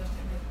asking the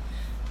question. Like,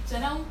 so I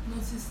now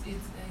notice it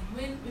like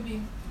when maybe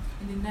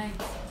in the night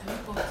I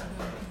wake up to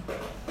go and pee.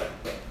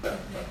 Like,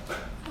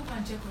 I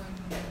can check on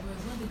my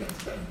boys. One day to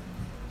pee.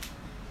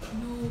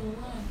 No,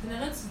 then I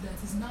notice that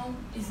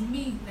it's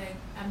me. Like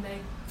I'm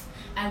like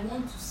I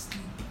want to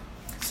sleep.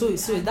 So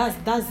that's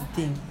the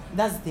thing.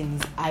 That's the thing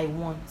is I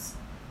want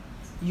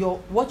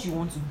what you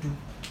want to do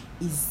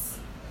is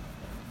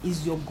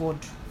your God.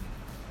 Do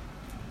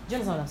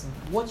you understand what I'm saying?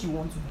 What you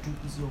want to do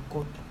is your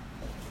God.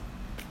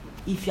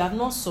 If you have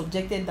not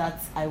subjected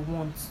that I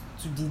want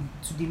to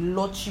the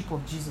lordship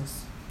of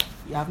Jesus,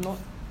 you have not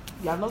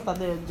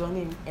started your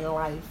journey in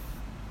life.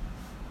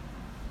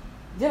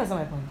 Do you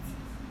understand my point?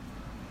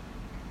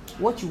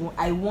 What you want,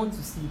 I want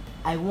to sleep,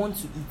 I want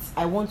to eat,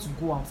 I want to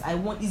go out,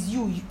 is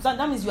you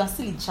that means you are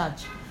still in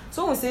charge.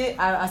 So when we say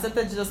I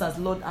accepted Jesus as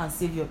Lord and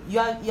Savior, you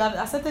have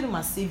accepted him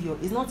as Savior.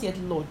 It's not yet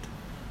Lord.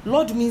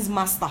 Lord means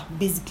master,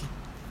 basically.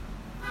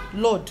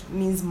 Lord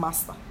means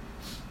master.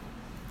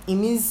 It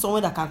means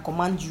someone that can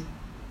command you.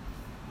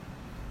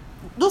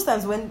 Those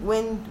times when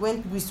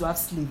people used to have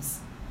slaves,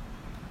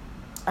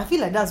 I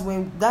feel like that's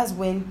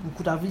when we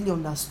could have really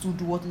understood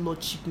what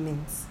lordship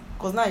means.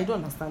 Because now you don't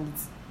understand it.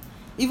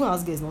 Even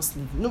as girl is not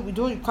slave.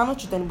 No, you cannot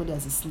treat anybody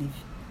as a slave.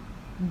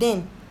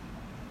 Then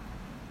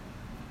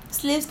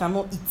slaves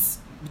cannot eat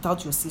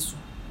without your say-so.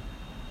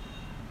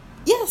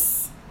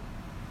 Yes.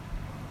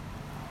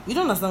 You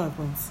don't understand my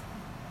point.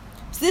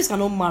 Slaves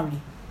cannot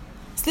marry.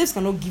 Slaves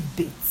cannot give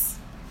birth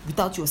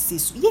without your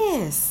say-so.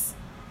 Yes.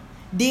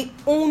 They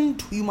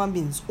owned human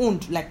beings,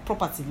 owned like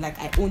property, like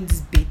I own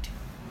this bed.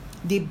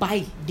 They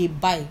buy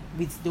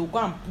with they'll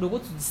go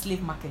to the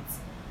slave market.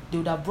 They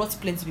would have brought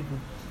plenty people.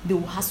 They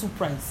will hassle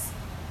price.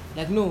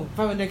 Like no,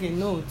 500k,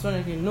 no,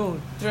 200k, no,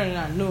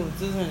 300, no,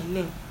 200,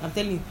 no. I'm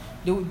telling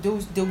you,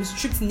 they will be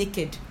stripped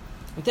naked.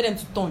 We tell them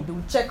to turn. They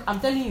will check. I'm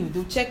telling you,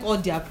 they'll check all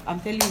their. I'm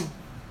telling you.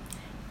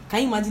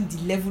 Can you imagine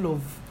the level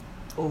of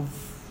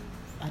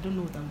I don't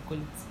know what I'm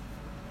calling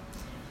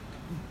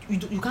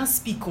it. You can't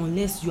speak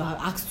unless you are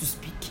asked to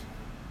speak.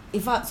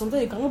 In fact,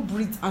 sometimes you cannot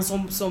breathe, and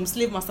some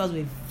slave masters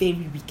were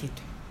very wicked.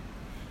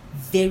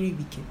 Very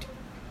wicked.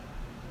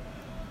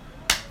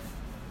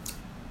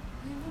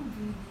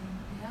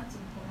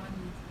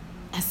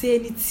 I say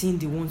anything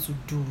they want to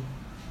do.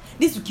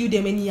 This will kill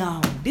them anyhow.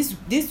 This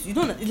you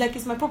don't like.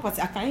 It's my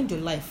property. I can end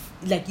your life.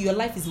 Like your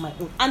life is my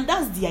own, and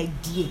that's the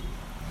idea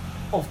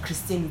of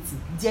Christianity.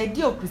 The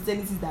idea of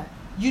Christianity is that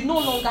you no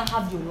longer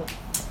have your own.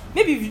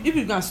 Maybe if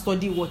you can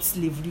study what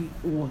slavery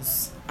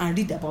was and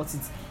read about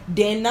it,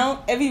 then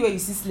now everywhere you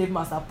see slave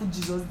master, put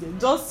Jesus there.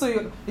 Just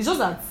so it's just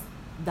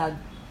that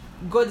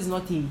God is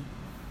not a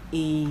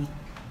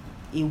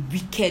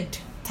wicked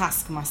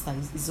taskmaster.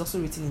 It's also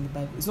written in the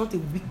Bible. It's not a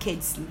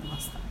wicked slave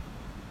master.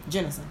 Do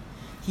you understand?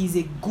 He's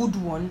a good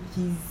one.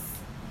 He's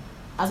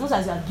as much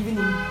as you are giving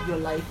him your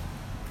life,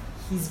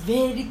 he's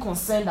very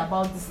concerned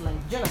about this life.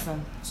 Do you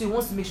understand? So he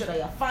wants to make sure that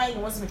you are fine. He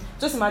wants to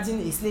just imagine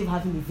a slave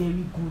having a very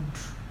good.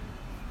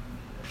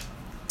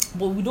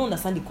 But we don't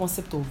understand the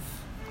concept of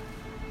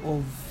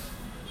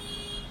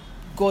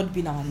God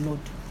being our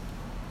Lord.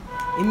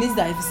 It means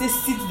that if you say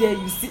sit there,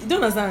 you sit. You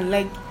don't understand.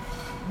 Like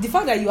the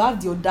fact that you have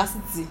the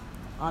audacity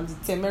and the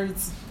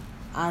temerity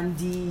and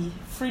the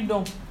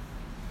freedom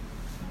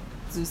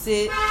to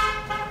say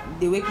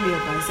they wake me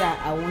up and say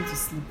I want to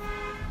sleep.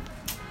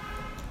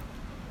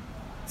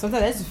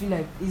 Sometimes I used to feel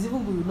like it's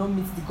even good we not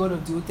meet the God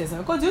of the Old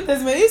Testament, because the Old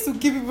Testament used to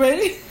keep people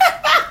any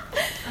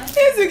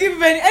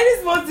any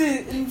small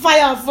thing in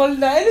fire fall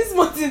down, any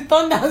small thing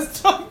thunder and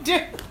struck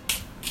them.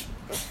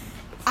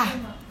 My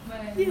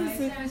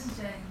science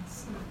teacher in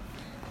school,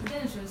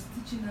 then she was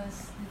teaching us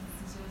this.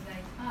 She was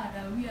like,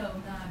 that we are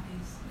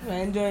nowadays. We're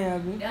enjoying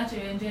it. They're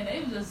actually enjoying it.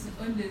 It was just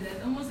only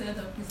that almost a lot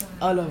of people.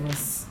 All of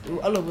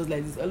us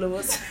like this. All of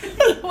us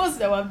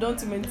that have done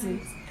too many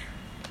things.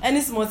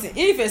 Any small thing.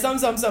 If it's some,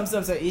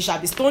 it shall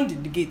be stoned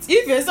in the gate.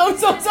 If it's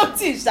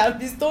something, it shall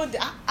be stoned. So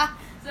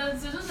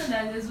just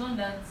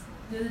that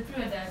there's a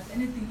period that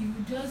anything you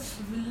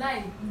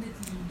lie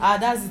immediately.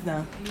 That's it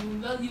now.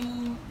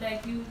 You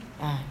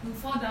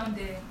fall down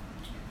there.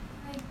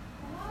 Like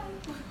why?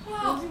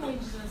 Wow. When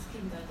Jesus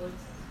came, that God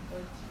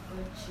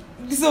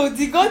changed. So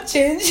did God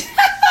change?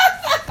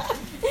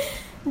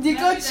 Did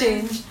God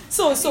change?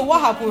 So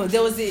what happened?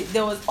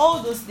 There was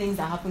all those things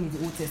that happened in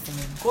the Old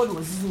Testament. God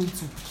was using it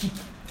to keep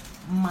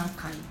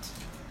mankind.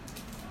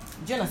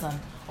 Do you understand?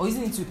 Or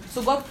using it to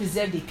so God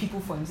preserved the people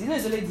for himself.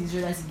 It's only the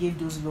Israelites he gave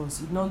those laws.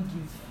 He did not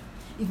give,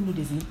 even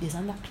though there's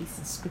another place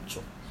in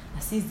scripture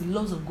that says the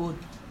laws of God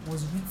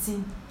was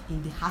written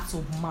in the hearts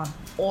of man,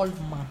 all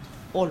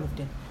of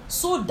them.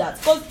 So that,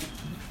 because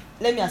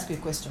let me ask you a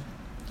question.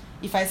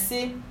 If I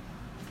say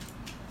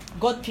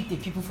God picked the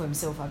people for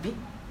himself, Abi,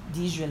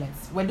 the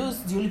Israelites, were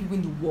those the only people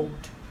in the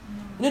world?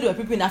 You know, there were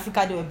people in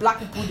Africa, there were black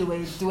people, they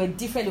were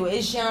different, there were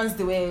Asians,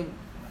 there were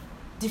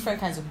different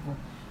kinds of people.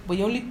 But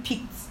he only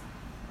picked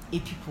a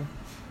people.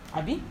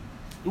 Abi?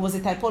 It was a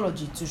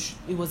typology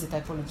it was a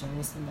typology. I'll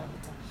explain that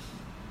later.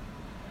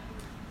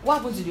 What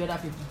happened to the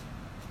other people?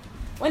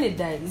 When they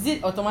die, is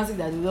it automatic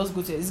that they just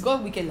go to? Is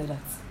God wicked like that?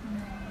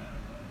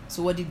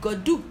 So what did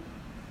God do?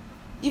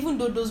 Even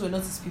though those were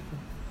not his people,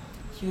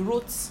 he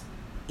wrote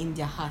in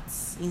their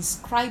hearts,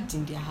 inscribed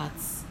in their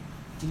hearts,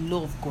 the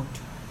law of God.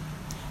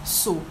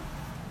 So,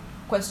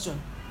 question: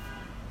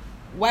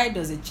 why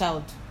does a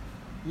child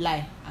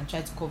lie and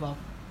try to cover up?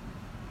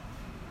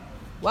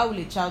 Why will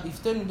a child, if you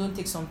tell him don't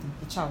take something,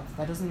 a child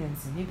that doesn't know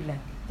anything, maybe like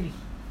 3,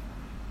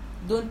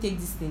 don't take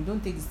this thing,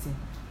 don't take this thing.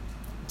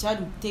 The child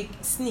will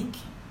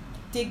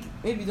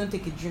maybe don't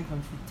take a drink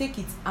from food, take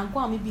it and go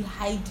and maybe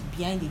hide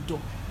behind the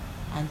door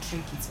and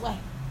drink it. Why?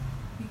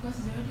 Because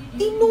it's already.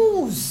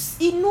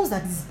 He knows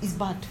that it's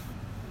bad.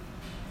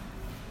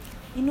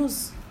 He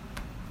knows.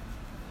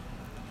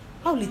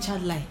 How will a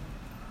child lie?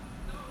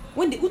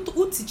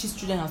 Who teaches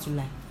children how to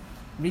lie?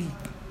 Really?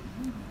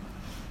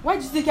 Why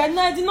did you take it?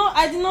 No,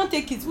 I did not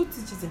take it. Who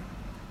teaches them?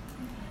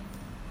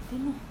 They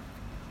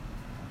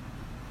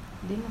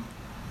know.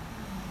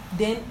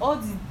 Then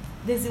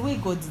there's a way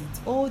God did it.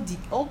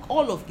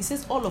 All of it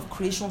says all of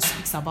creation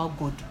speaks about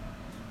God,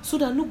 so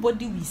that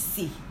nobody will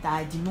say that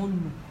I did not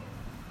know.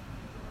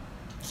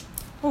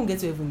 When we get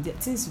to heaven, there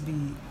things will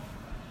be.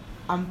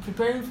 I'm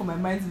preparing for my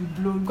mind to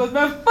be blown, because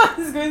my mind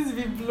is going to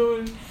be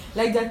blown.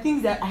 Like, there are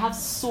things that I have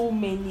so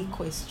many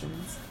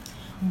questions.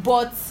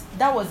 But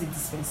that was a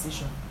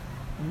dispensation.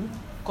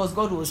 Because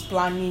God was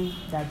planning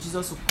that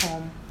Jesus would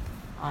come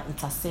and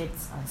intercept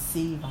and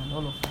save and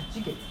all of that.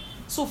 You get?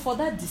 So for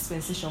that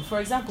dispensation, for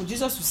example,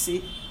 Jesus would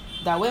say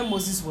that when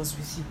Moses was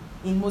with you,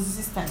 in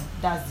Moses' time,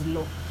 that's the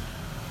law,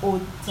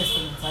 Old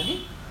Testament,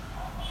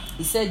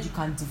 he said you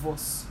can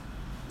divorce.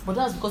 But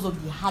that's because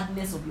of the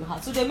hardness of your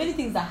heart. So there are many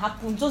things that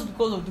happen just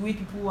because of the way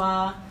people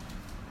are.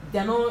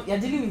 You're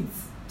dealing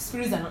with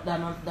spirits that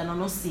are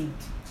not saved.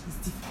 It's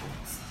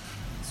difficult.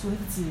 So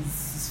everything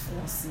is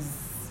force,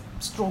 is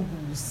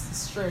struggles, is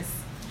stress.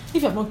 If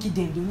you have not killed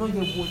them, they will not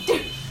get what.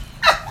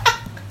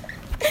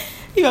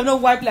 If you have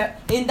not wiped,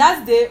 like in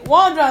that day,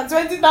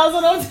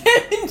 120,000 of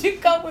them in the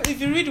camp. If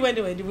you read when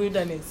they were in the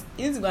wilderness,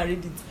 you need to go and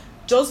read it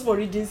just for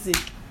reading sake.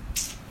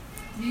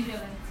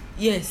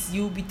 Yes,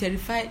 you will be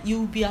terrified. You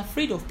will be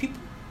afraid of people.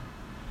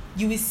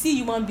 You will see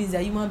human beings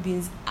are human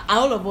beings, and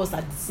all of us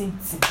are the same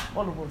thing.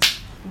 All of us.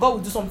 God will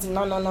do something.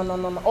 No.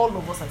 All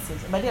of us are the same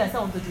thing. But then I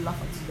wanted to laugh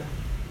at you.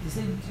 They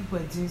said people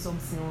are doing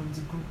something on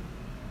the group.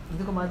 You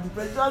talk about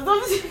depression.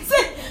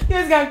 You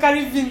guys can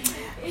carry bin.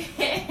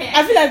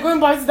 I feel like going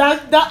back to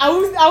that I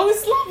will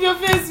slap your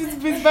face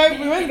with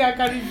Bible when you can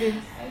carry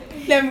bin.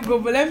 Let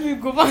me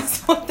go back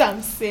to what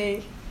I'm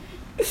saying.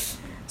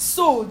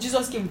 So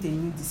Jesus came with a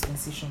new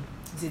dispensation.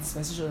 It's a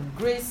dispensation of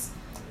grace.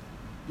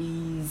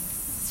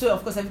 So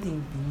of course everything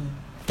will be new.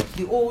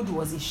 The old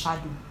was a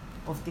shadow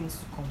of things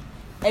to come.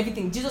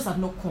 Everything, Jesus had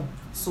not come,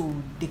 so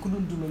they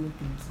couldn't do many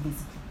things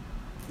basically.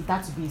 It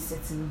had to be a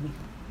certain way.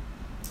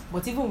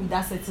 But even with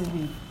that certain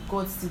way,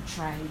 God still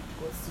tried.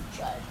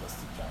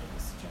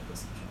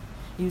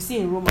 You see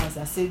in Romans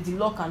that said the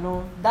law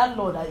cannot, that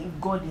law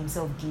that God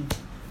himself gave,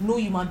 no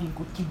human being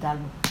could keep that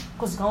law.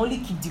 Because you can only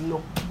keep the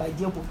law by the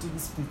help of the Holy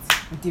Spirit,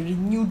 with a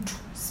renewed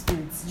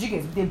spirit. You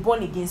get the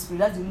born again spirit,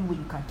 that's the only way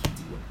you can keep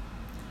the law.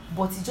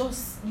 But he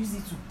just used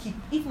it to keep,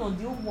 if not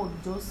the whole world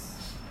just.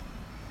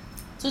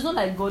 So it's not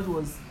like God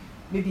was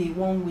maybe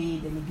one way,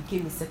 then it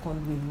became a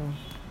second way, no.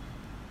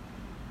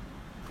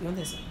 You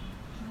understand?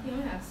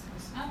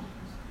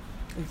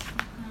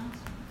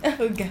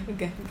 Okay.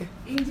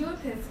 In the Old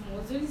Testament,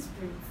 was the Holy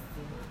Spirit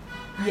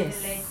there?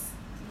 Yes. Like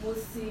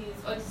Moses,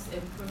 all these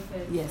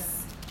prophets.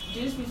 Yes. The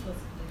Holy Spirit was there.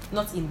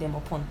 Not in them,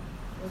 upon.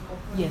 Was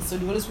upon. Yes, so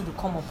the Holy Spirit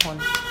will come upon.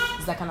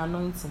 It's like an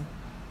anointing.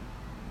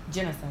 Do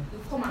you understand? It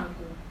will come and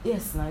go.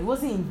 Yes, now it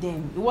wasn't in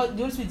them. The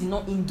Holy Spirit did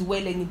not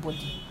indwell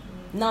anybody.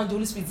 Now the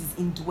Holy Spirit is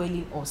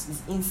indwelling us,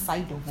 is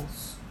inside of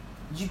us.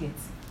 Do you get?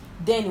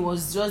 Then it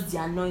was just the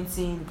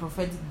anointing, the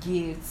prophetic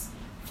gifts.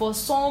 For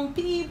some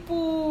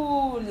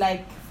people,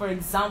 like for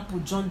example,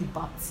 John the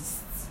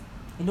Baptist.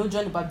 You know,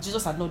 John the Baptist,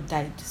 Jesus had not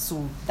died,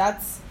 so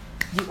that's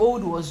the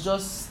old was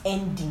just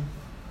ending,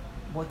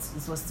 but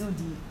it was still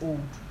the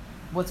old,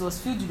 but it was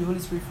filled with the Holy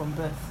Spirit from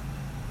birth.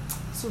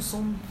 So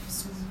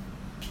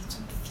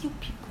few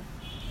people,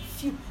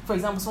 for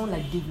example, someone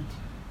like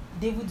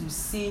David will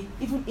say,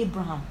 even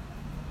Abraham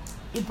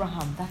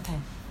that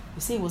time,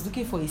 they say he was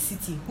looking for a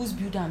city whose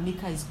builder and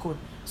maker is God.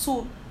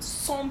 So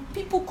some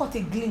people caught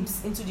a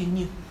glimpse into the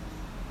new.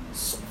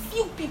 So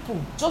few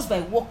people, just by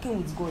walking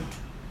with God,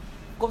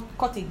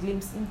 caught a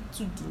glimpse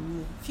into the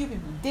new. Few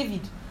people.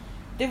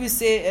 David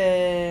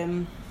say,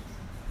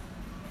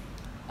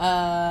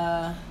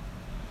 and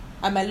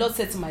my Lord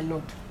said to my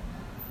Lord.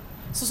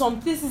 So some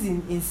places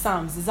in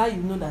Psalms is how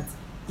you know that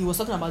he was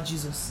talking about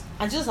Jesus.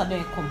 And Jesus had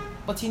not come,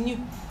 but he knew.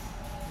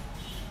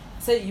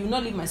 Say, you will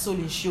not leave my soul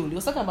in Sheol. He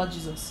was talking about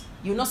Jesus.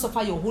 You will not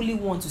suffer your Holy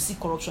One to see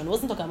corruption. He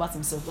wasn't talking about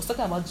himself. He was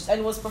talking about Jesus. And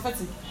it was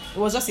prophetic. It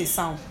was just a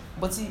sound.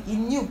 But he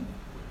knew.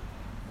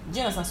 Do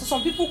you understand? So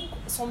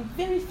some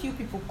very few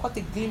people caught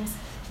a glimpse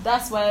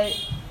That's why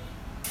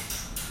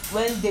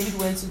when David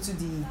went into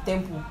the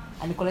temple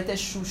and he collected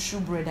shoe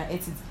bread and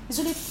ate it,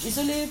 it's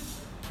only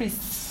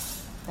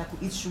priests that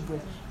could eat shoe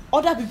bread.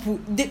 Other people,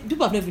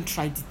 people have never even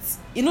tried it.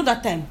 You know,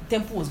 that time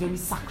temple was very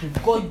sacred.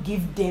 God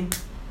gave them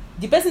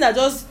the person that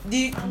just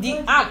the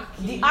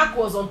ark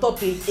was on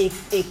top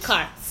a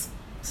cart.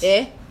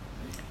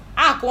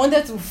 Ark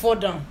wanted to fall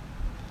down.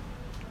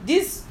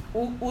 This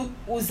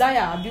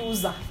Uzziah,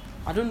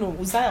 I don't know,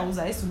 Uzziah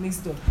used to mix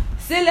it up.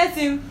 Say let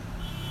him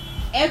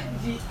help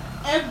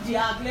the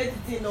ark, let it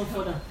thing not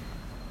fall down.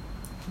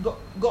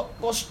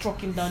 God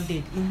struck him down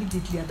dead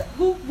immediately. And that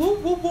who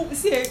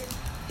see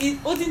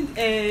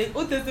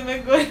Old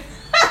Testament God.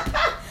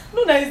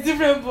 No, that is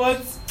different,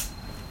 but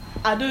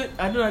I don't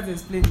know how to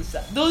explain it.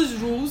 Those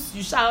rules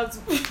you shout.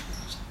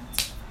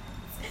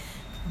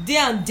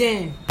 There and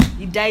then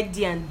he died.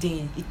 There and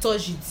then he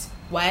touched it.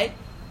 Why?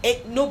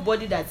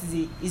 Nobody that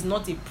is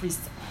not a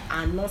priest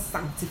and not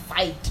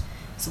sanctified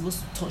is supposed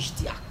to touch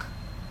the ark.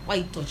 Why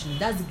you touching it?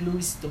 That's the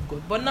glory seat of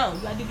God. But now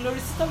you are the glory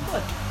seat of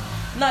God.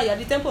 Now you are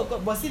the temple of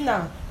God. But see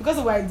now, because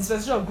we are in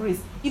dispensation of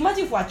grace,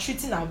 imagine if we are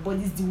treating our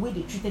bodies the way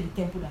they treated the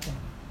temple that time.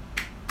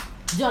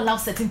 You don't allow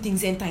certain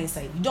things enter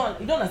inside. You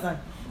don't understand.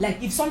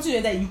 Like if something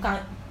like that,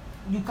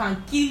 you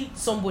can kill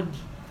somebody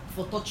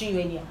for touching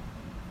you anyhow.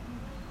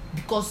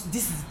 Because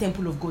this is the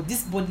temple of God.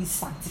 This body is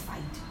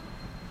sanctified.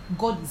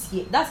 God is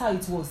here. That's how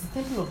it was.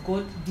 The temple of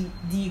God,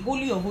 the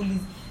Holy of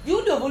Holies. The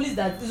Holy of Holies,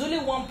 that there's only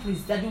one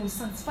priest that they will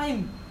sanctify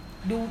him.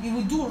 He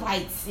will do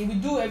rights. He will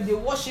do. They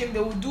wash him. They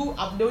will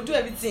do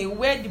everything.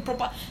 Wear the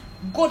proper.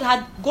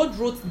 God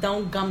wrote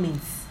down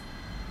garments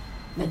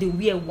that they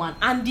wear one,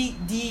 and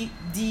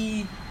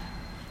the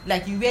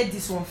like you wear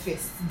this one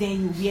first,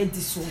 then you wear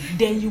this one,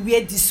 then you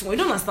wear this one.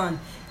 You don't understand?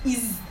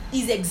 Is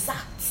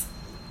exact.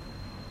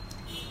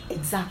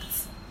 Exact.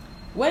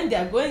 When they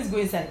are going to go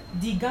inside,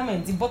 the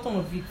garment, the bottom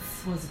of it,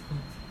 what's it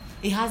called?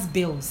 It has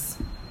bells.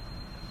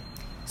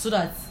 So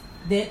that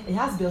then it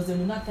has bells. Then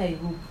you not tie a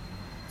rope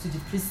to the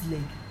priest's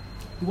leg,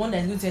 the one that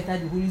is going to enter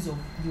the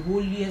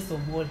holiest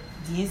of all,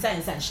 the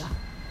inside sha.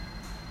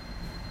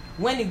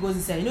 When it goes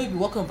inside, if you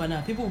walk up and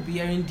down, people will be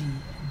hearing the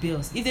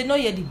bells. If they not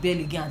hear the bell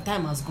again,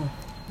 time has gone.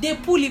 They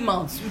pull him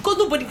out because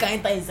nobody can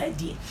enter inside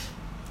there.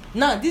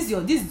 Now this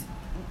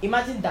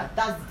imagine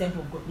that's the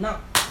temple of God. Now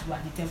you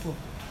are the temple of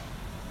God.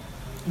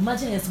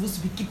 Imagine you're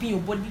supposed to be keeping your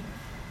body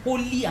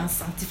holy and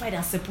sanctified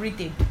and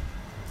separated.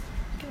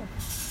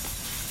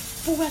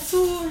 But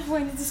we're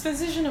in the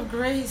dispensation of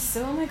grace.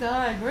 Oh my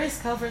God, grace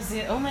covers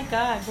it. Oh my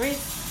God, grace.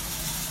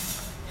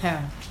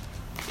 Yeah.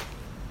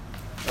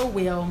 Oh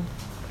well.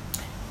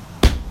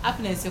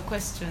 Happiness, your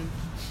question.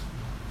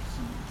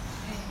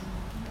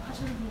 I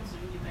actually want to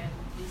read the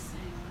Bible, this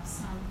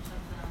Psalm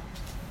chapter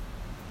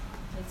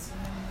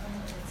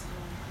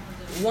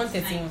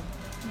 131.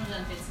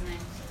 139.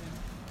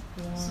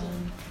 So,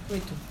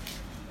 wait.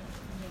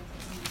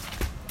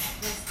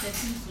 Verse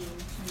 13 to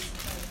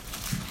 25.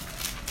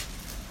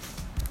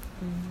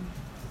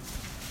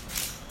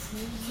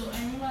 So I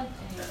remember that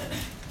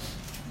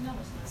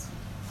was last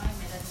week. My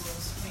dad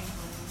was praying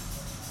for me.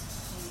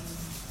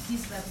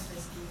 This Bible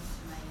verse came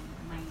to my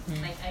mind.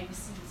 Like I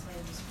received this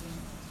Bible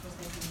praying. It was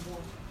like a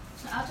word.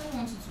 So I actually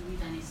wanted to read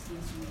and explain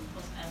to me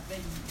because I've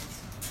read it.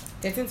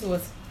 13 to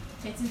what?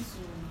 17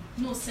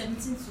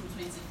 to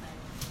 25.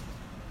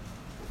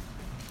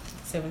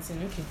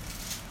 17, okay.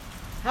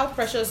 How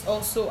precious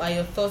also are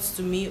your thoughts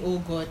to me, O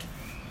God.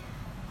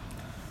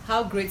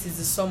 How great is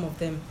the sum of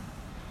them.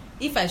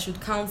 If I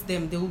should count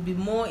them, they will be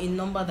more in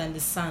number than the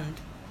sand.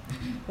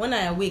 When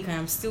I awake, I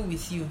am still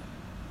with you.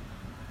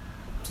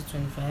 To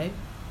 25.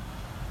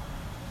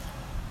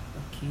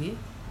 Okay.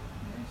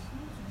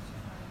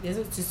 Yes,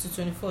 it is to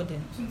 24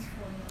 then. 24,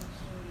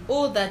 yeah.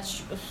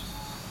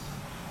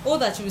 Oh,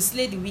 that you will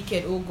slay the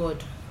wicked, O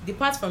God.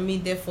 Depart from me,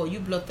 therefore, you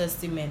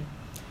bloodthirsty men.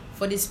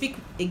 For they speak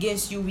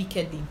against you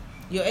wickedly.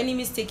 Your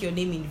enemies take your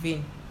name in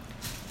vain.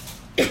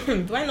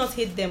 Do I not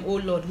hate them, O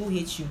Lord, who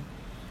hate you?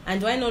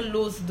 And do I not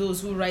loathe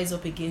those who rise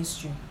up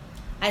against you?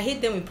 I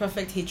hate them with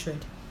perfect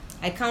hatred.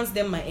 I count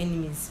them my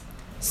enemies.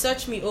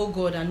 Search me, O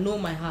God, and know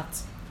my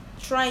heart.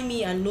 Try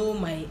me and know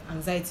my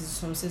anxieties.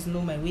 Some says,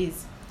 know my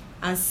ways.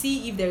 And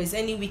see if there is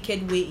any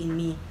wicked way in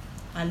me,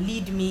 and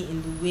lead me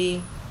in the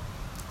way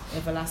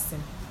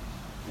everlasting.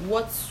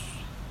 What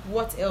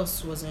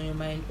else was on your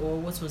mind, or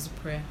what was the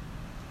prayer?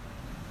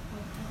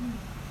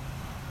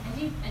 I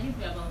didn't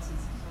pray about it. So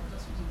I was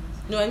just reading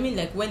it. No, I mean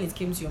like when it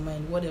came to your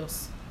mind, what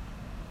else?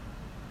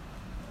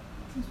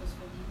 I think it was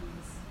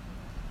forgiveness.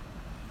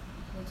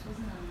 But it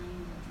wasn't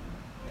aligned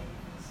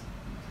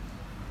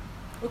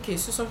with Okay,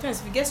 so sometimes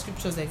if you get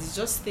scriptures like this,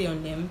 just stay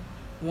on them.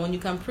 One, you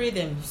can pray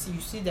them. You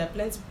see there are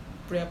plenty of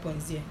prayer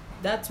points there.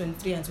 That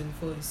 23 and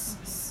 24 is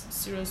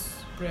serious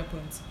prayer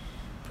points.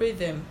 Pray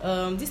them.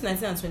 This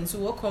 19 and 22,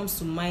 what comes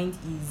to mind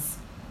is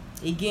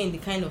again the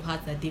kind of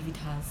heart that David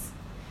has.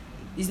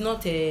 This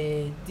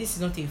is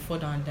not a fall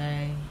down and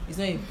die. It's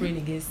not a praying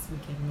against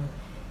wicked. No.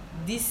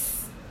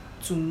 This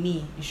to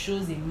me, it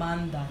shows a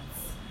man that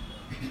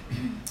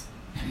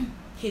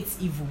hates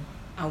evil.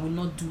 and will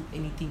not do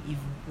anything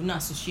evil. Will not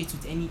associate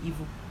with any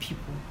evil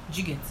people.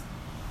 Do you get?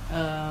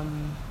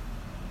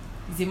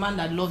 He's a man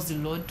that loves the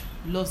Lord,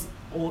 loves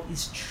or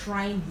is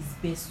trying his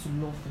best to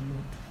love the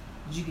Lord.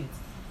 Do you get?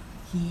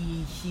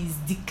 He's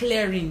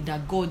declaring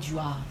that God, you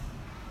are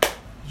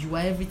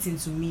everything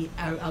to me.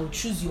 I will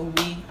choose your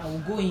way. I will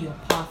go in your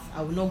path.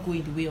 I will not go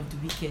in the way of the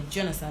wicked. Do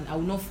you understand? I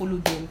will not follow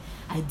them.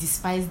 I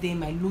despise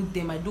them. I loathe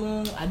them. I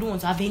don't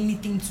want to have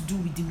anything to do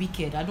with the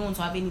wicked. I don't want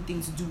to have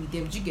anything to do with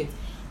them. Do you get?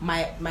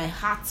 My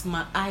heart,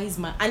 my eyes,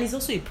 and it's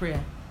also a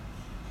prayer.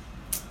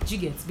 Do you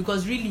get?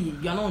 Because really,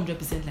 you are not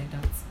 100% like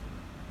that.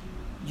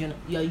 You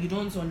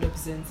don't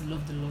 100%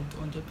 love the Lord.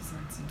 100%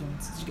 you don't.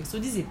 Do you get? So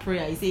this is a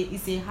prayer.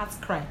 It's a heart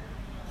cry.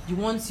 You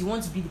want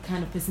to be the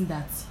kind of person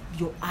that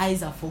your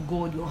eyes are for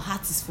God, your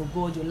heart is for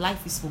God, your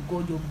life is for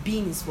God, your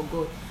being is for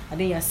God. And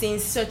then you're saying,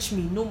 search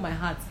me, know my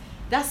heart.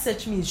 That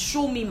search means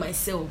show me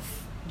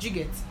myself. Do you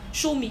get?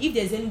 Show me if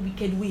there's any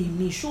wicked way in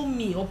me. Show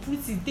me or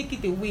put it, take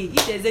it away.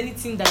 If there's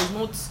anything that is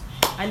not,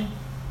 and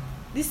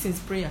this is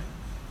prayer.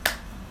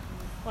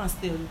 I want to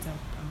stay all the time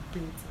and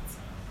pray with it.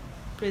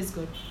 Praise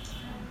God.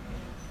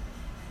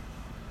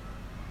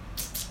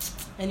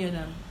 Any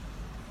other?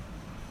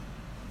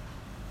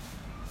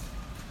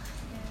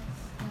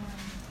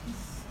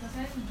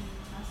 Concerning the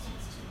last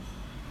week's too,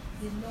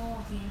 the law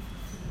being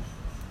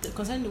fulfilled.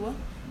 Concerning the what?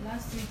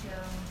 Last week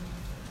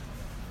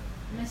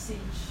message.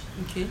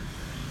 Okay. I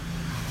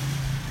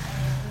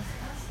was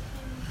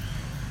asking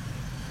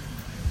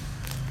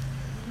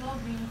the law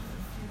being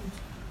fulfilled.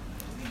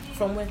 Reading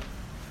From when? in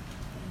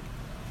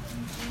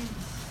James.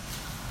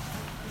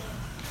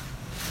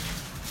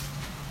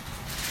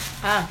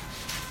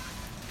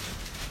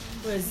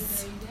 Where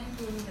is You it? didn't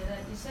tell me that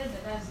you said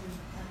that that's an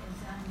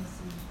entire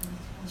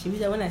message. She means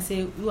that when I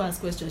say who asks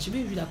questions, she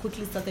means that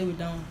quickly started with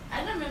that one.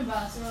 I don't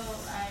remember, so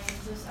I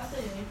just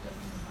after you were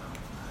talking about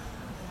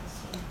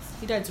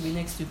that. Either it will be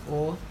next week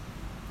or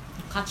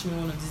catch me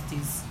one of these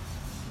days.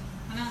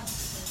 Yeah.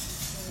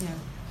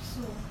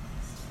 So,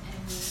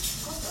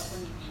 because we're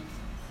born again,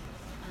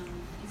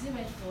 is it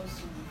right for us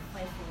to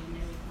fight for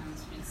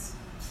inheritance with,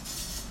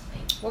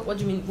 like, What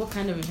do you mean? What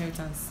kind of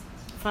inheritance?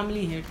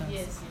 Family inheritance?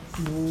 yes.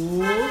 No.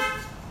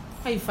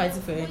 Why are you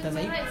fighting for Well,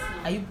 inheritance? it's alright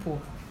now. Are you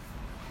poor?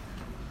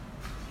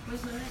 But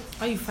it's alright.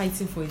 Why are you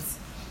fighting for it?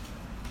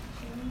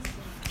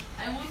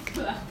 I want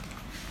clap.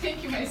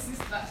 Thank you, my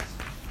sister.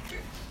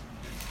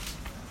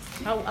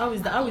 How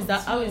is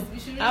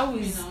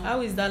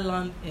that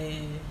land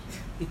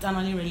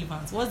eternally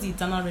relevant? What's the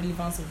eternal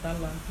relevance of that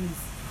land, please?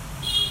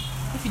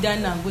 If you die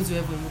now and go to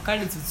heaven, you carry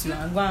it with you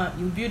and go and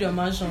you build your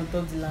mansion on top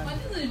of the land.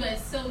 But this is by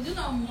itself. Do you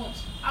know how much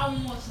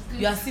is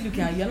going You are still looking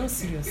at, you are not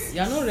serious.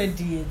 You are not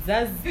ready yet.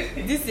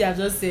 This thing I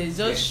just said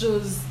just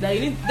shows that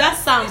you need that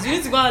sounds. You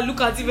need to go and look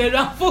at it very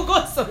well and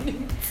focus on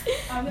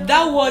it.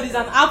 That word is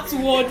an apt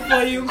word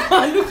for you.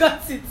 Go and look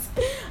at it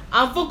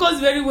and focus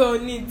very well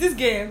on it. This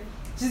girl,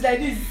 she's like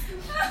this.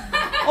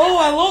 Oh,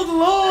 I love the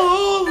Lord.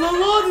 Oh, the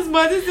Lord is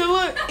my this.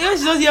 Even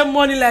she just hear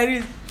money like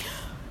this.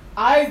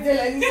 I did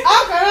like this.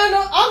 How can I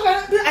know? How can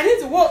I? I need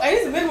to work. I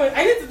need to make money.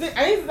 I need to think.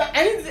 I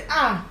need to.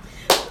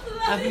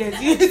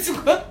 Happiness. You need to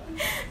go.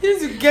 You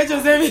need to get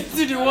yourself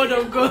into the word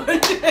of God.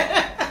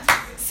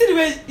 See the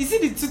way you see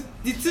the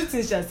two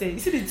things she said. You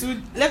see the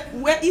two like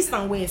where east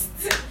and west.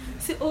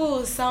 See,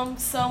 oh, some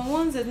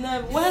ones at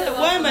night.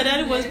 Why my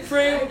daddy was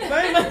praying?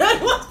 Why my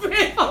daddy was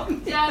praying for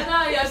me? Yeah,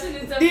 now you're seeing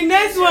it. The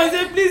next one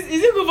said, please,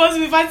 is it good for us to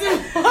be fighting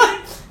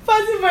for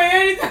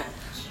inheritance?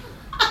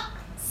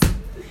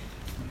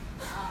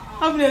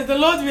 Happiness, the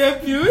Lord will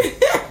help you.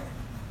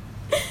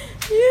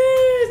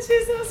 Yeah,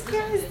 Jesus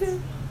Christ.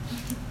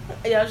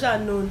 You have sure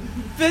known.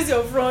 Face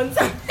your front,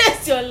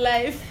 face your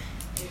life.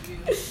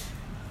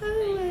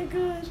 Oh my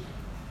God.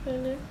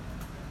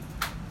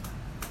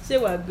 Say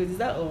we're good, is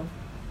that all?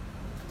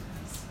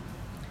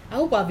 I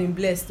hope I've been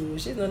blessed though.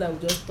 She's not that we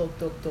just talk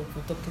for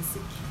talking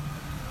sake.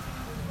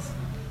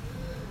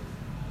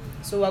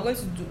 So we're going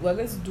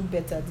to do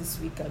better this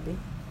week, Abby.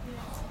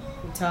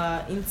 With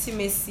our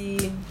intimacy,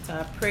 with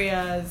our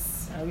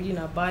prayers, our reading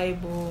our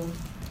Bible,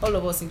 all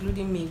of us,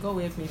 including me. God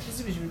will help me.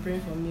 Please, we should be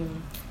praying for me.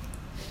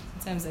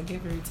 Sometimes I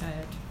get very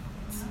tired.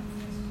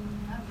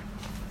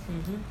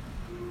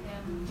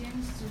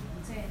 James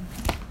 2:10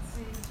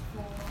 says,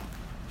 "For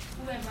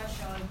whoever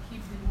shall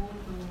keep the whole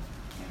law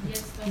and yet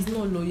stop." It's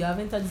not law. You have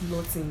entered this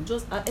law thing.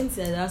 Just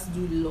anything that has to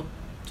do with law,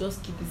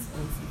 just keep it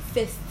on the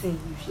first thing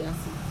you should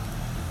ask me.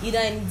 Either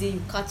any day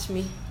you catch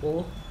me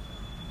or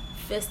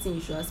first thing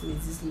you should ask me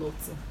is this law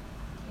thing.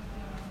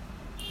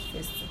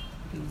 First thing,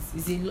 please.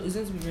 It's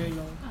going to be very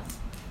long.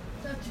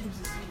 That James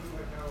is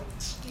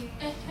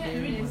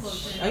Very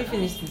much. Have you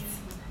finished it?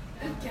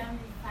 Okay,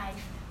 5.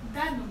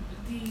 That no,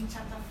 the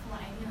chapter 4, I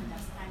didn't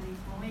understand it,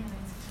 but when I went to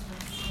chapter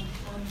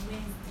 4, on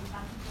Wednesday,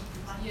 back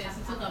Yes,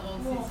 it's all about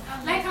Whoa.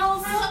 it. Like I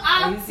was so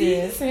Are you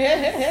happy. serious?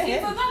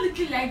 It was not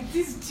looking like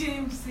this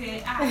James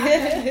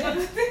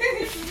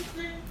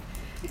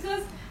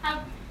because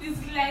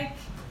it's like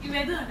if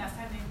I don't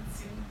understand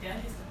anything, there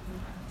is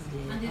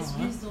something And there's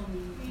wisdom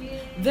in it.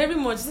 Yeah. Very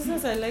much. This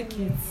is I like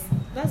it.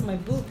 That's my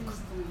book.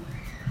 Wisdom.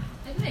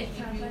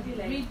 feel like if you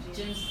read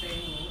James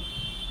very well,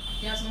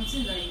 there are some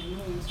things that you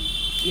know want to do.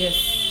 Yes.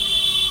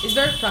 It's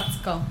very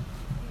practical.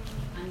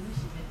 And which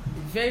is it?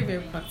 Very,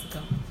 very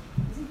practical.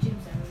 Is it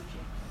James that wrote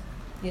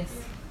James? Yes.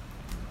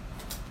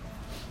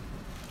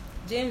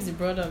 James, the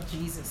brother of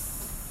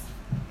Jesus.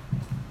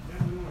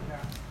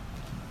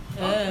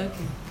 Okay.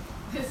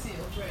 Let's see your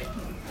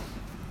friend.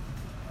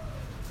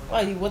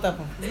 Why? What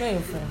happened? It's not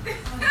your friend.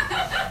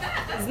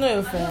 It's not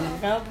your friend. You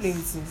cannot play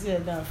with him. It's your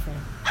damn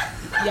friend.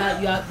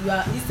 You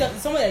are.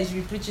 It's someone that you should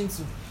be preaching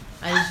to,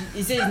 and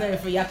he says it's not your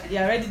friend. You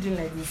are already doing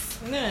like this.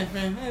 It's not my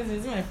friend.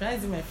 It's my friend.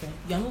 It's my friend.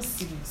 You are not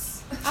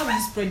serious. How will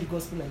you spread the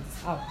gospel like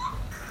this? How?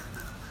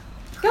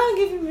 Can't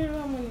give him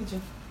Merua manager.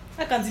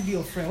 Why can't he be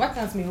your friend? Why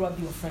can't Merua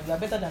be your friend? You are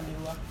better than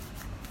Merua.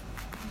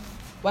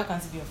 Why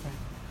can't he be your friend?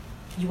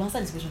 You answer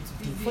this question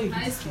today before you do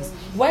this case.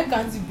 Why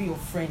can't he be your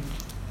friend?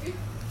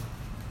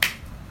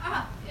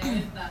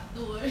 Yeah, that.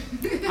 Don't worry.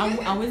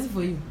 I'm waiting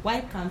for you.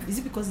 Why can't? Is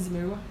it because it's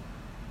Merua?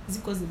 Is it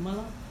because it's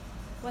Mala?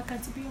 Why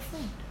can't he be your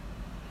friend?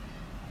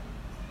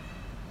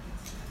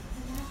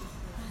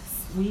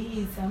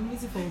 Wait, I'm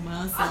waiting for my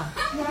answer.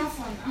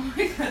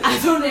 I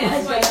don't know.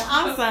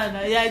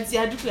 Answer.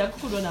 Yeah, I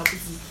could not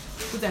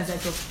put answer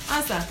top.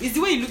 Answer. It's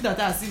the way you looked at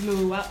us. You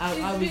know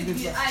how it's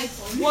good.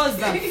 What's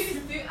that?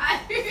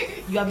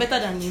 You are better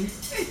than him.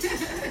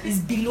 It's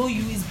below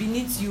you. It's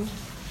beneath you.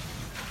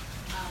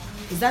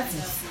 Is that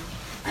it?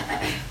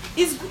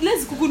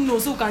 Let's Google know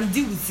so we can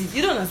deal with it.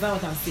 You don't understand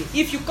what I'm saying.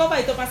 If you cover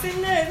it up and say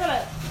no, it's not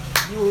like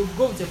you will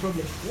go with your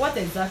problem. What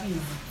exactly is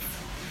it?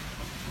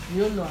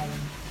 You don't know.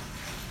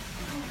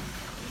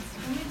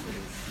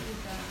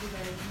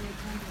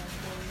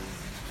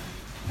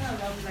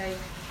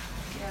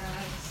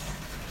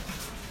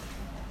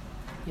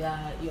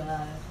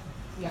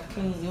 You are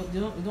clean. You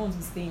don't want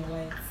to stay in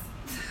white.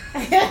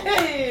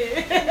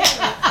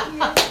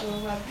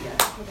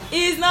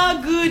 It's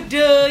not good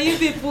though. You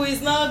people,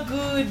 it's not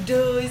good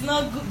though. It's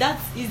not good. That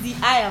is the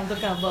eye I'm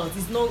talking about.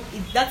 It's not.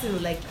 That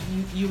is like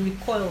you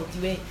recoiled.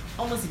 You were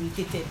almost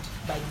irritated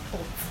by the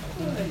thought.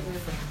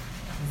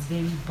 It's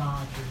very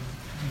bad.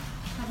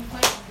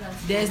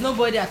 There's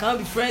nobody I cannot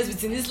be friends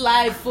with in this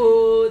life.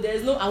 Oh,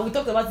 there's no. And we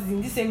talked about it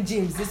in this same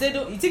James. They said,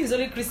 you think it's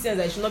only Christians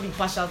that you should not be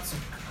partial to.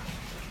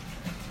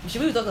 We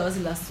should maybe talk about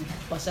it last week.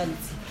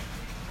 Partiality.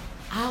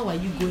 How are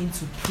you going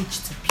to preach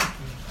to people?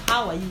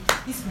 How are you?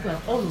 These people,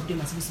 all of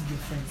them are supposed to be your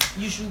friends.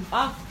 You should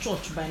have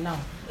church by now,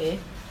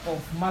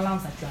 of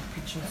malams that you are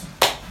preaching to.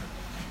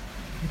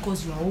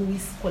 Because you are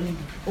always calling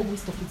them,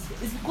 always talking to them.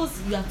 It's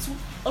because we are too.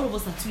 All of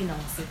us are too in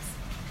ourselves.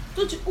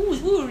 Don't you?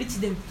 Who will reach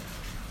them?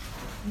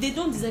 They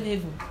don't deserve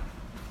heaven.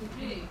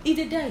 Okay. If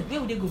they die, where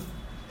would they go?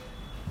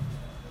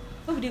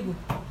 Where would they go?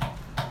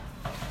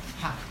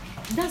 Ha.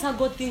 That's how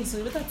God thinks. So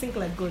you better think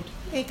like God.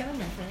 Hey, can I be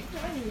my friend?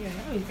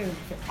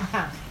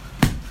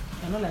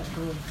 You're not like God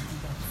to do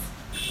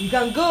that. You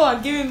can go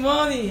and give me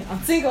money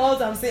and think about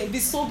what I'm saying. Be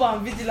sober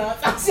and vigilant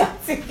as you're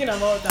thinking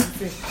about what I'm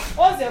saying.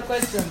 What's your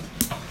question?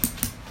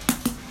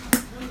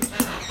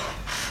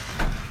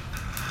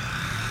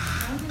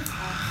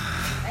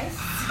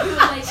 I feel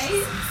like I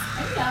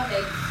have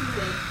like two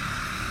like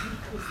really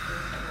close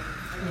friends.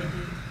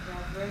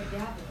 They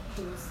have a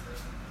close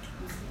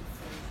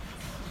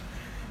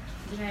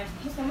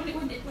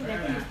when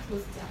they're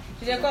close to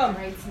Did they come?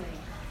 right now,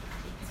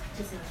 it's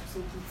just like so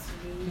good to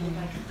me.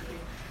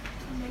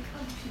 I'm like,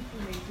 how do people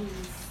like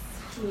this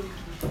close?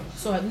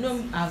 So I know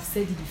I've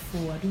said it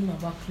before. I don't know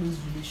about close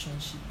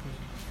relationship.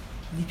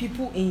 The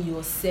people in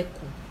your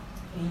circle,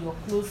 in your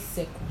close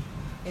circle,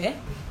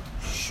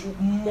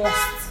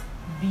 must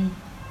be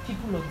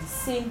people of the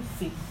same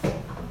faith,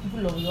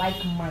 people of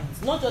like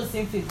minds, not just the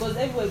same faith. Because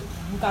everywhere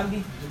you can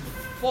be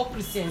 4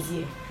 Christians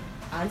here,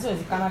 and this one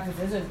is a carnal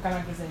Christian, this one is a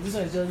carnal Christian, this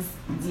one is just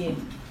there,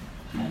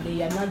 and then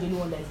you are not the only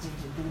one that is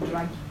changing. They will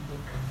drag you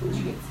there.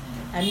 You get?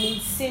 I mean,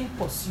 same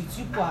pursuit.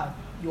 You are,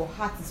 your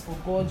heart is for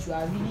God. You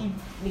are really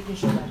making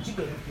sure that you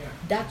get.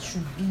 That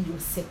should be your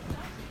circle.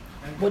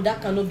 But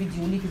that cannot be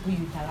the only people you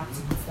interact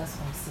with. That's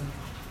what I'm saying.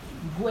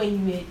 You go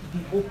anywhere, be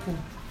open.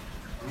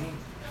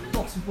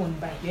 Talk to people on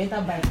the bike. You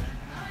enter bike.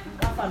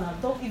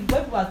 If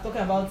people are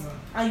talking about,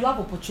 and you have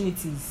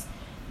opportunities,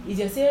 if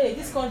you say, hey,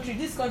 this country,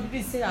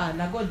 please say,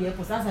 now God the help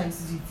us. That's how you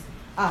see it.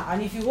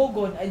 And if you hold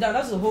God,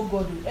 that's the whole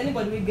God.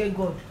 Anybody will get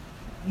God.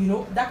 You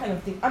know, that kind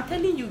of thing. I'm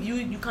telling you,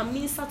 you can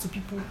minister to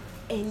people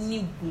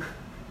anyway.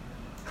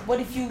 But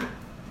if you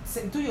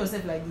do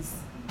yourself like this,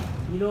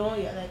 you know,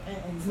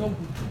 it's not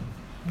good.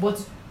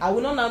 But I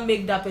will not now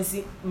make that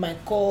person my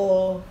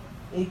core.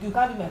 You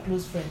can't be my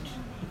close friend.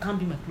 You can't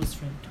be my close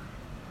friend.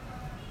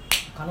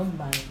 You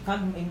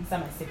can't be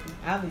inside my circle.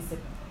 I have a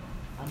circle.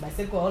 And my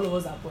circle, all of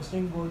us are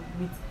pursuing God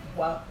with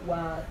what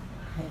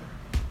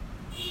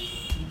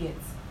you get.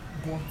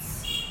 But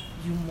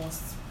you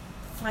must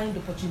find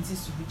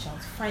opportunities to reach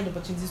out, find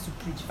opportunities to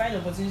preach, find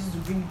opportunities to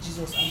bring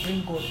Jesus and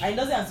bring God. And it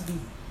doesn't have to be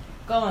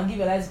come and give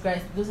your life to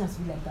Christ. It doesn't have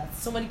to be like that.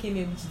 Somebody came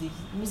here which day,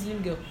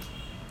 Muslim girl.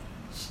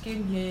 She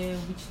came here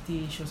which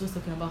day, she was just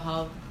talking about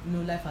how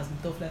life has been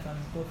tough,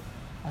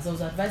 as I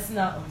was advising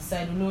her on the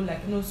side,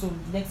 so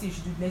the next thing you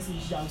should do,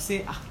 I would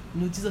say,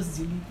 Jesus is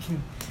the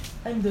only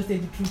let me just tell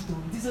you the truth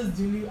though. Jesus is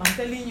the only, I'm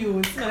telling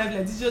you, see my life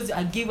like this. Just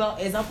I gave her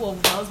example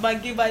of my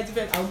husband, gave her a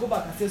different. I'll go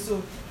back and say,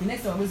 so the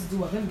next thing I'm going to do,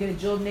 we're going to get a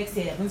job next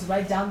year. You're going to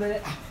write down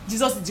there.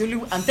 Jesus is the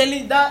only. I'm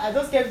telling you that. I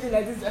just kept it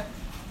like this.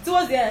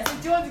 Towards the end, I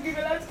said, do you want to give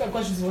your life to God?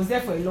 Because she was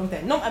there for a long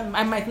time. No,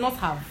 I might not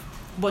have,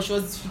 but she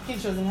was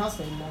in the house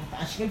for a long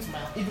time, and she came to my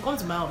house. If you come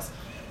to my house,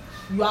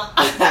 you are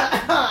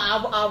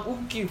I'll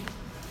hook you.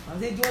 I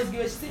said, do you want to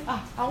give her? She said, I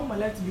want my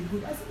life to be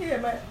good. I said,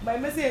 yeah, my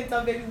message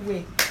entered very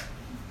well.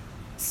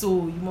 So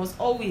you must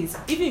always,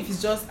 even if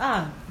it's just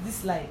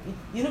this life,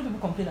 people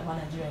complain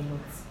about Nigeria a lot.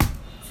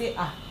 Say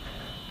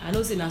I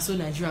know say na so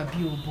Nigeria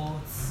be,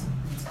 but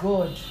with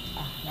God,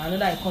 na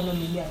another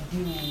economy me I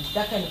deal with,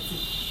 that kind of thing.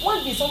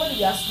 One day somebody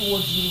will ask you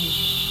what do you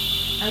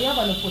need, and you have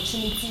an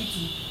opportunity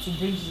to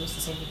bring Jesus to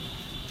somebody.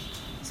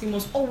 So you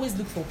must always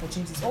look for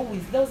opportunities.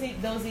 Always. There was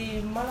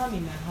a man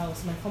in my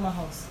house, my former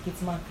house,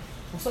 Gateman.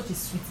 He was such a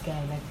sweet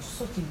guy, like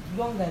such a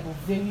young guy, but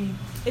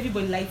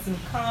everybody liked him,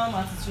 calm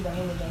attitude and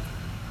all of that.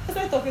 I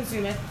started talking to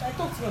him. I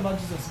talked to him about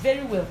Jesus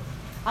very well,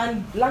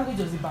 and language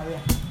was a barrier.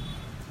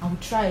 I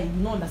would try, you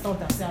don't understand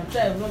what I'm saying.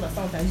 I would not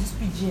understand what I use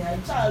pidgin. I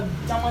try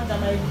German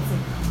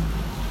everything.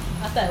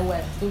 After a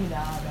while, he told me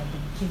that they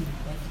will kill him.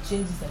 Like he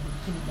changes that they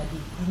will kill him. That he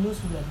knows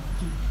who they will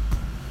kill.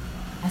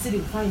 I said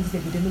they will find this,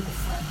 but they don't go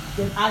find.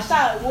 Then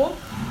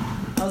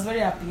I was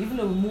very happy, even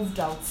though we moved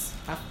out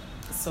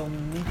some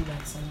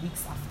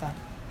weeks after.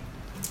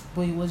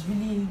 But it was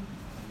really,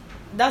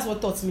 that's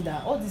what taught me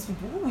that all these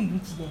people, who will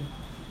reach them?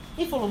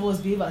 If all of us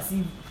behave as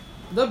if,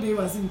 don't behave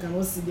as if we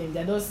cannot see them,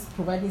 they're just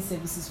providing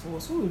services for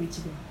us, who will reach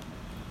them?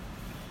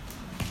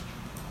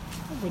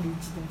 Nobody will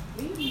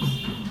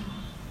reach them.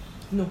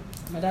 No,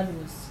 my dad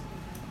was.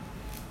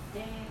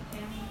 Then,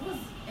 can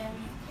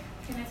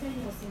I tell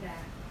you what's in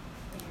that?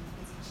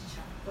 It's a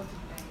teacher.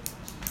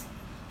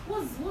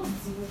 What's the word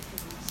for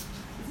it?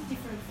 Is it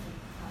different from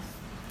class?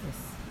 Yes.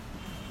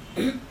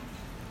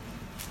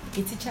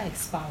 A teacher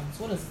expounds.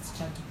 What does a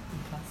teacher do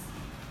in class?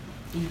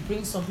 He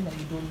brings something that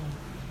you don't know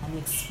and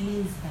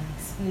explains it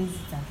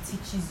and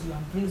teaches you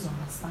and brings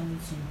understanding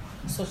to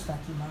you such that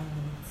you now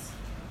know it.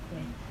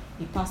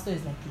 Yeah. A pastor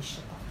is like a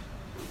shepherd.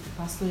 The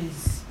pastor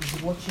is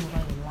watching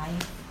over your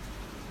life,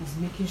 is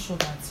making sure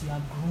that you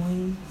are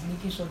growing, is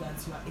making sure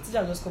that you are. A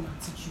teacher will just come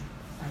and teach you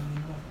and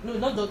you know.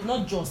 No,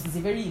 not just. It's a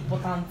very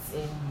important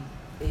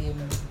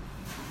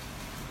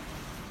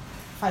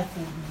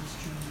fivefold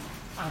ministry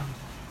arm.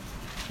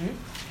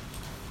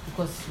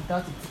 Because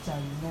without a teacher,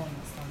 you will not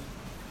understand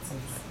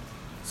things.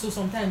 So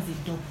sometimes they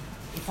don't.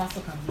 A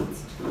pastor can be a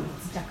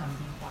teacher can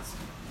be a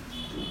pastor.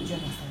 Do you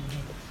understand me?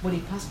 But a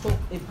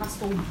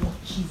pastor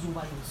watches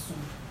over your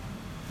soul.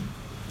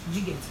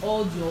 You get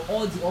all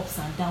the ups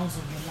and downs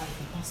of your life.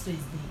 A pastor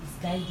is there, is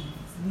guiding,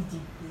 is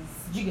leading.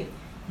 You get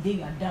the day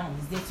you are down,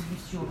 is there to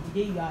lift you up. The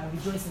day you are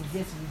rejoicing, is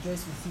there to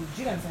rejoice with you.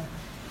 Do you understand?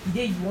 The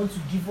day you want to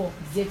give up,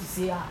 is there to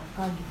say, I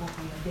can't give up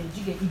when you're there.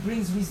 You get, it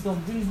brings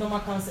wisdom, brings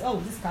normal counsel. Oh,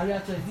 this career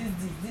choice,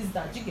 this,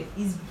 that. You get,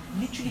 he's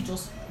literally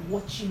just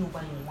watching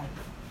over your life.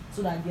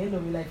 So that at the end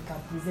of your life, you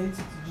can present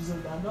it to Jesus.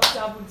 I'm not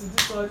able to do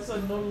this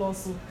one, not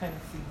lost, so kind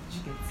of thing.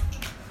 You get.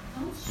 I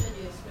want to share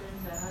the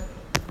experience I had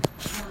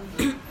on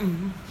Monday.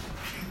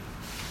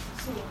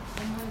 So,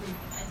 on Monday,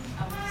 I think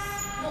I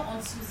was, not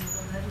on Tuesday,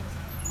 but I was on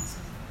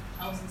Tuesday.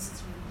 I was in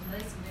sitting room.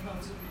 Whenever I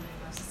was open,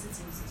 I was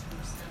sitting in sitting room,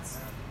 that's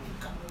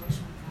pick up the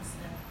watch my class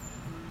there.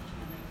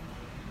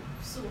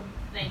 So,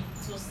 like,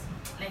 it was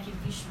like a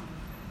vision.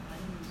 I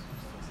don't know if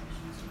it was a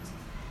vision or something.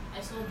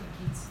 I saw the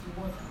gates, the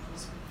word that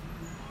was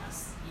spoken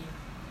last year.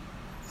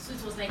 So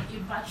it was like a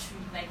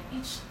battery, like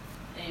each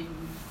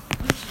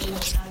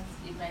word has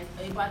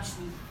a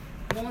battery.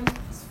 One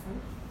is full,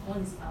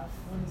 one is half,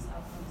 one is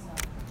half, one is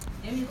half.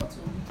 Then we got to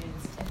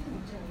obedience. I think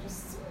obedience was just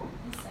small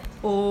inside.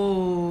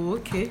 Oh,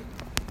 okay.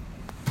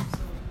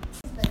 So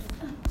it's like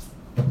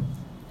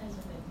that's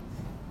what I did.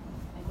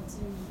 I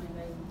continued with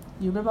my Bible.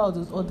 You remember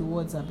all the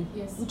words, Abi?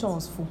 Yes. Which one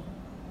was full?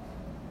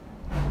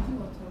 I think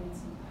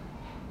authority.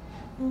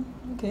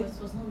 Okay. But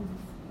it was not really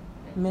full.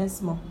 Like,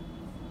 Mesmo.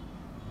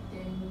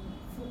 then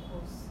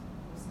focus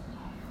was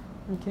half.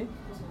 Okay.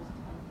 Focus was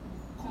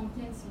half.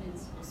 Contentment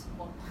was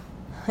quarter.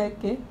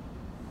 Okay.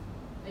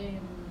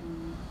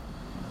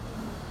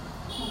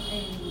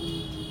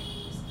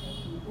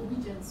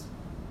 Obedience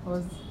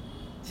Was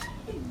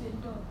the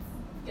dot.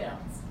 Get out.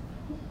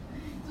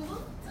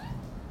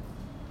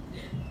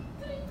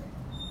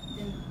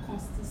 Then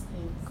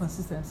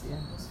consistency,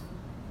 yeah.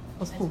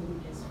 Was I full.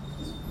 told yes.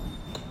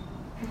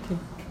 Okay.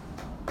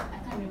 I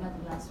can't remember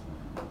the last one.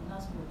 The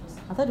last one was just.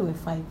 I thought there were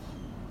 5.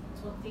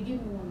 So they gave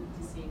me one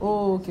this year.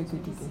 Oh, okay.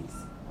 26.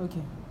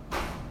 Okay, I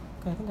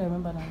think I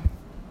remember that.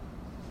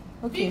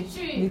 Okay.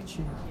 Victory.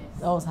 Victory.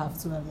 Yes. That was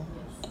half 2 of it.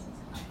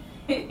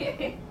 Yes.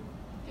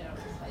 Get out.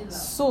 I laugh.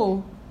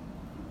 So,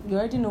 you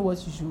already know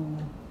what you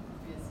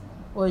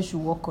should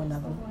work on,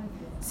 Abi.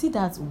 Yes. See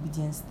that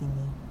obedience thing,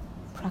 eh?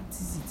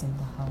 Practice it in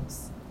the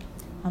house.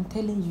 I'm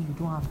telling you, you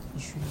don't have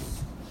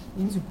issues.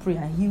 You need to pray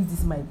and heal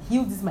this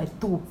my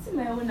toe. See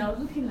my own, I was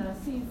looking at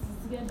see it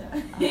together.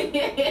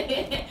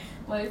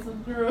 But it's a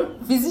grow.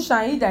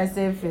 Physician, heal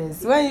thyself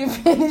first. When you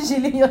finish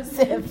healing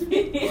yourself,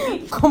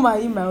 come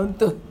and heal my own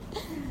toe.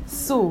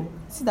 So,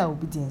 see that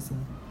obedience.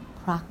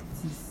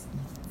 Practice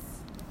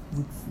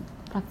it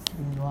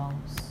in your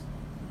house.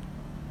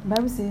 The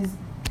Bible says,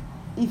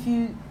 if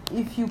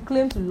you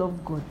claim to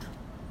love God,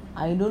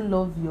 and you don't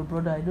love your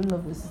brother, you don't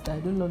love your sister,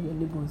 you don't love your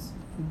neighbors,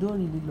 you don't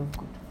really love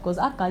God. Because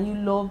how can you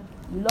love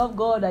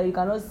God that you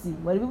cannot see?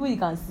 But the people you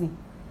can see, you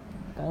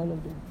cannot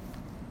love them.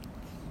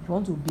 If you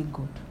want to obey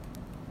God,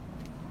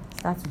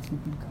 start with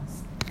people you can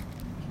see.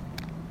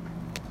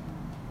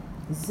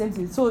 It's the same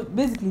thing. So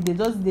basically,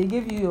 they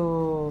gave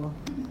you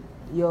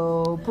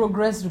your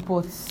progress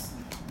reports.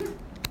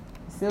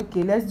 Say,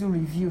 okay, let's do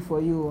review for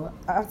you.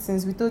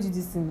 Since we told you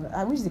this thing,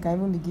 I wish they can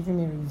even be giving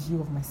me a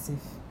review of myself.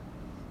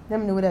 Let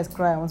me know whether it's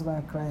cry. I want to go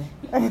and cry.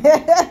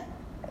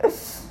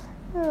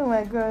 Oh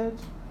my God.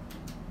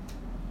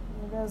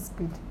 That's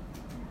good.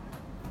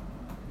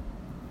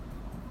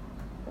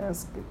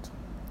 That's good.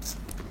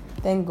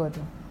 Thank God.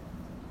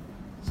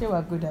 Sure,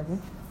 we're good, have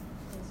you?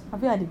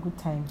 Have you had a good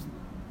time?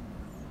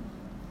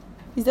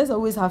 Is there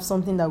always have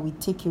something that we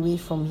take away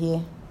from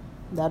here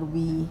that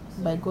we,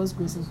 by God's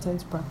grace, intend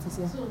to practice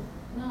here? So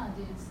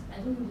nowadays, I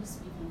don't really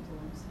speak in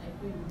tongues. I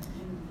pray with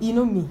him. You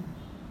know me.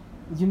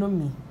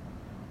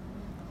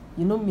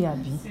 You know me,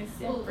 Abby.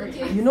 Oh,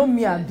 okay. You know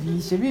me, Abby.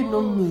 Shebi, you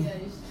know me. Yeah,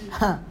 it's true.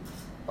 Ha.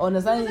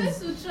 Understand? I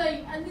used to try,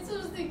 and it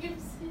was thinking,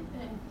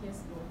 yes,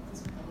 Lord,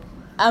 this will help me.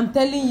 I'm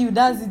telling you,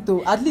 that's it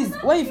though. At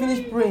least when you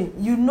finish praying,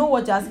 you know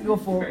what you're asking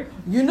for.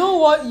 You know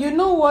what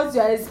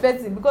you are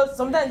expecting. Because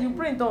sometimes you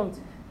pray in tongues,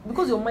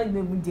 because your mind is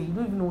not even there, you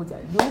don't even know what you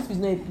are. The Holy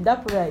Spirit is not,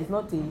 that prayer is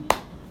not a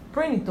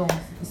praying in tongues.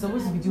 It's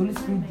supposed to be the Holy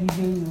Spirit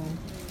giving you.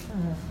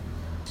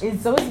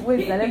 It's supposed to,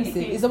 let me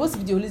say, it's supposed to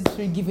be the Holy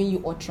Spirit giving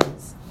you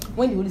utterance.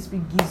 When the Holy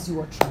Spirit gives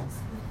you utterance,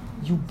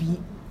 you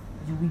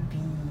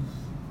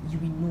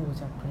will know what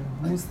you're praying.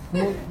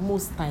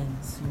 Most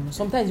times, you know.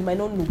 Sometimes you might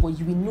not know, but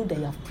you will know that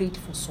you have prayed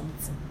for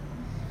something.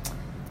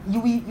 You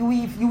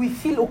will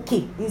feel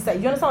okay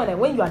inside. You understand? Like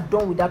when you are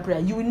done with that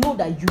prayer, you will know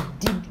that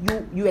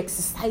you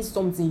exercised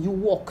something, you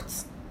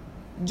walked.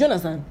 Do you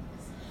understand?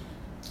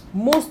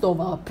 Most of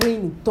our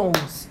praying in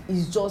tongues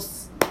is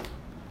just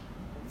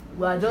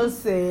we are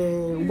just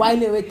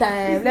while away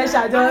time. Let's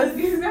just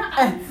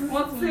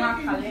Want to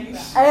mark calendar.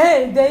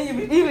 then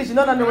English you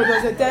don't know what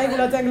to say. Thank you,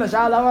 thank you,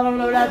 thank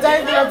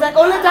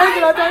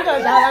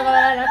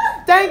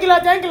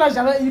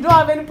you. You don't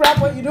have any prayer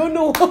point. You don't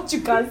know what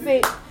you can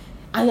say,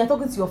 and you're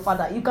talking to your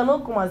father. You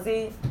cannot come and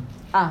say,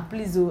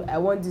 please, oh, I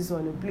want this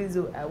one. Please,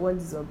 oh, I want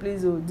this one.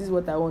 Please, oh, this is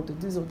what I want.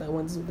 This is what I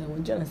want. This is what I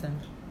want. Do you understand?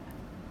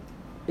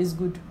 It's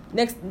good.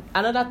 Next,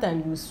 another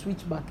time you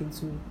switch back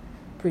into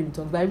praying in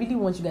tongues. But I really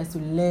want you guys to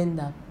learn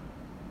that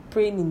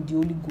praying in the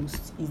Holy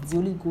Ghost is the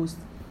Holy Ghost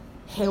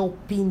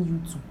helping you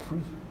to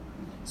pray.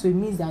 So it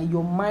means that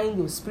your mind,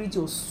 your spirit,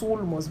 your soul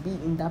must be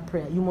in that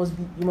prayer. You must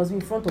be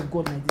in front of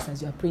God like this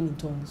as you are praying in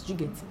tongues. Do you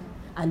get it?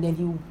 And then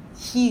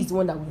he is the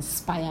one that will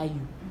inspire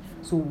you.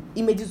 So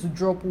images will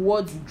drop,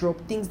 words will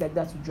drop, things like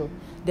that will drop.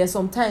 There's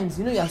sometimes,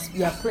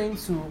 you are praying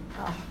to.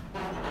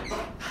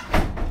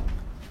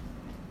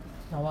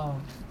 Oh, wow.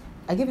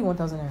 I gave you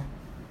 1,000 naira.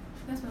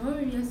 That's my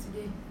memory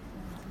yesterday.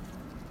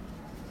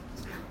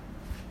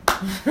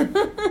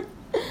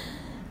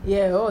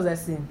 Yeah, what was I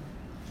saying?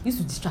 Used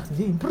to distract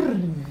me.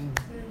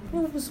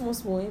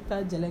 Small,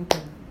 enter Jelenka.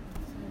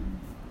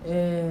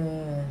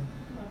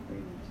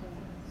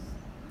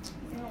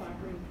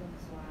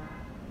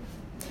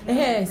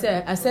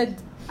 I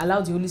said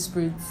allow the Holy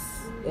Spirit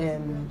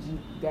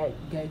guide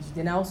you.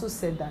 Then I also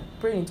said that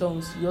praying in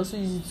tongues, you also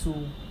use it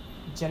to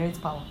generate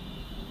power.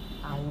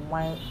 And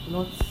why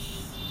not?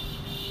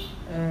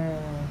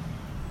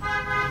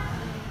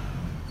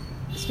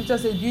 Scripture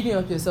says building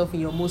up yourself in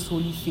your most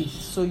holy faith.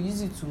 So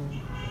use it to.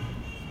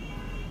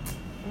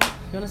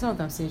 You understand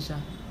what I'm saying, Sha?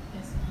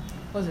 Yes.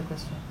 What's the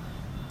question?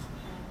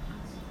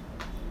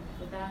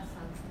 But that's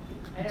something.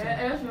 I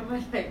just remember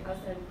like I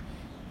said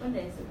when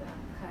they said that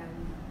can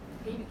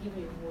you give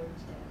me a word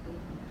that I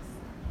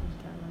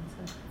don't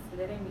understand? So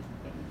let me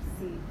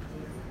see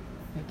this.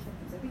 Okay.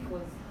 So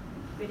because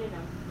when you ever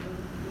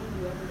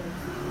like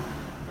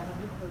that have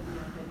you called me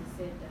and then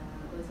said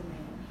what's the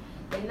name?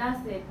 And I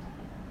said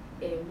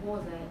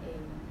what was I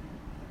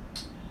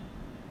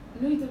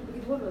no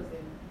what was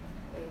it?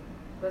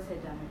 God said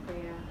that my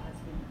prayer has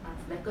been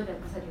answered. Like God has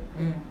answered your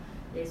prayer.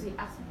 Yeah, so he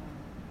asked me,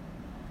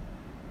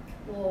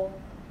 what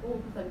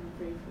have you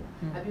prayed for?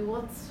 I mean,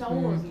 what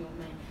was in your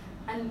mind?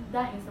 And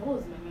that instant, what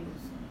was in my mind?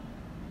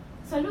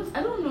 So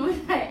I don't know.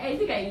 I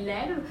think I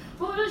lied.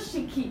 But it was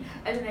shaky.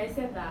 And then I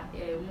said that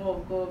more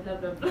of God, blah,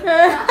 blah, blah.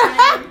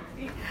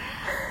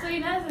 So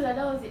he said that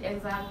was the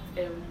exact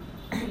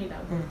feeling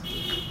that God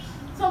gave me.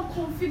 So I'm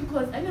confused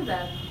because I know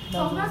that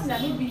sometimes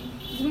that maybe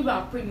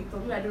I'm praying it, or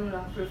maybe I don't know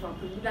how to pray for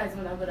praying. Maybe that's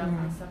when I got an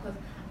answer. Because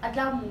at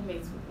that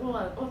moment, what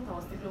I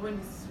was thinking when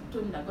this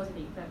told me that God said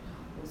the time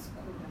was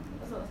cool.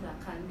 That's what I was like,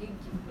 can they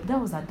give me? That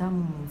was at that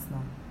moment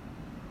now.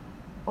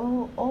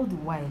 all the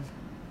while,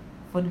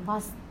 for the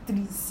past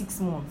 6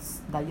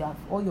 months that you have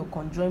all your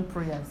conjoined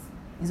prayers,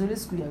 it's only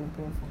school you have been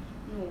praying for.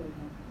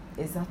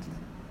 No. Exactly.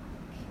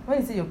 When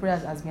you say your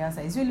prayers has been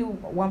answered, it's really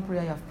one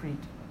prayer you have prayed.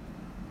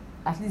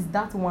 At least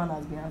that one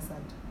has been answered.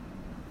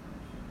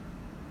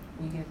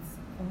 You get?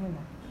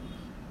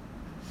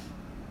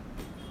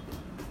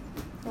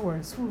 Don't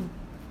worry, school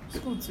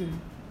too.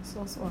 It's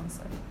also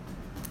answered.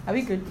 Are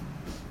we good?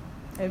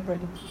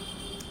 Everybody.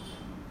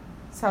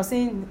 So I was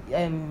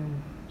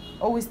saying,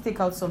 always take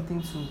out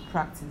something to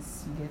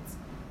practice. You get?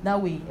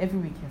 That way, every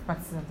week you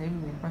practice it, every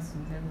week you practice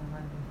it, every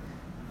week.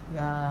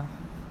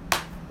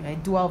 You're a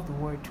doer of the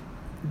word.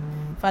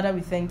 Father,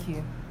 we thank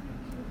you.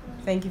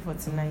 Thank you for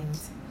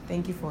tonight.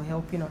 Thank you for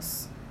helping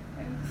us.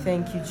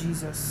 Thank you,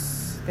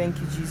 Jesus. Thank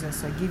you,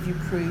 Jesus. I give you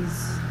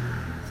praise.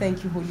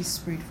 Thank you, Holy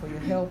Spirit, for your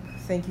help.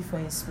 Thank you for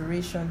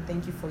inspiration.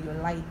 Thank you for your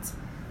light.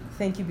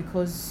 Thank you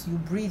because you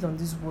breathe on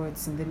these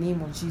words in the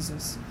name of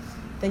Jesus.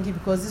 Thank you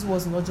because these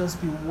words will not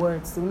just be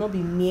words. They will not be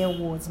mere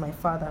words, my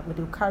Father, but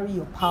they'll carry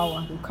your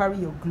power. They'll carry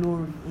your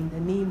glory in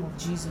the name of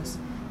Jesus.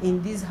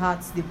 In these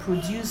hearts, they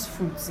produce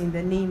fruits in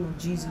the name of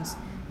Jesus.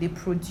 They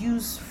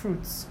produce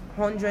fruits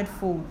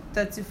 100-fold,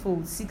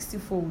 30-fold,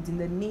 60-fold in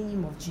the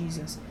name of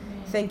Jesus.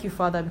 Thank you,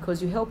 Father,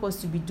 because you help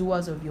us to be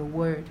doers of your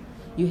word.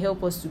 You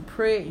help us to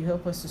pray. You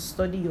help us to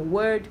study your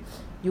word.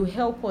 You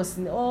help us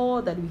in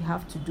all that we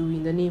have to do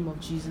in the name of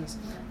Jesus.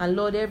 And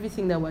Lord,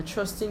 everything that we're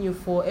trusting you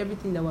for,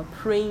 everything that we're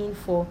praying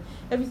for,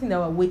 everything that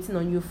we're waiting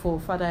on you for,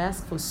 Father, I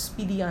ask for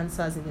speedy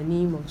answers in the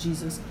name of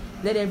Jesus.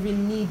 Let every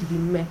need be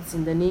met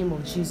in the name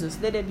of Jesus.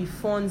 Let there be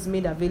funds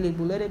made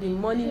available. Let there be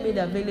money made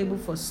available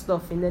for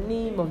stuff in the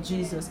name of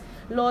Jesus.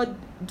 Lord,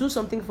 do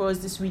something for us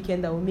this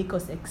weekend that will make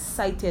us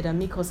excited and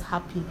make us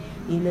happy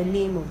in the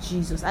name of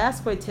Jesus. I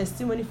ask for a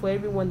testimony for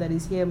everyone that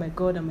is here, my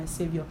God and my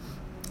Savior.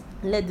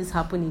 Let this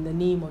happen in the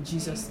name of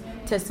Jesus.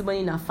 Testimony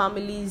in our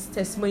families,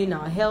 testimony in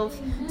our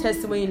health,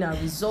 testimony in our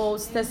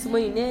results,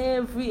 testimony in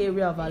every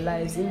area of our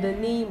lives in the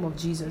name of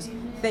Jesus.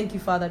 Thank you,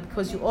 Father,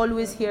 because you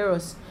always hear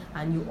us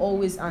and you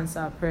always answer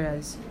our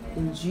prayers.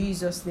 In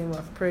Jesus' name we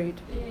have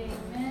prayed.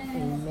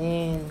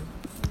 Amen.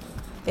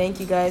 Thank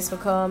you guys for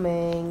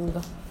coming.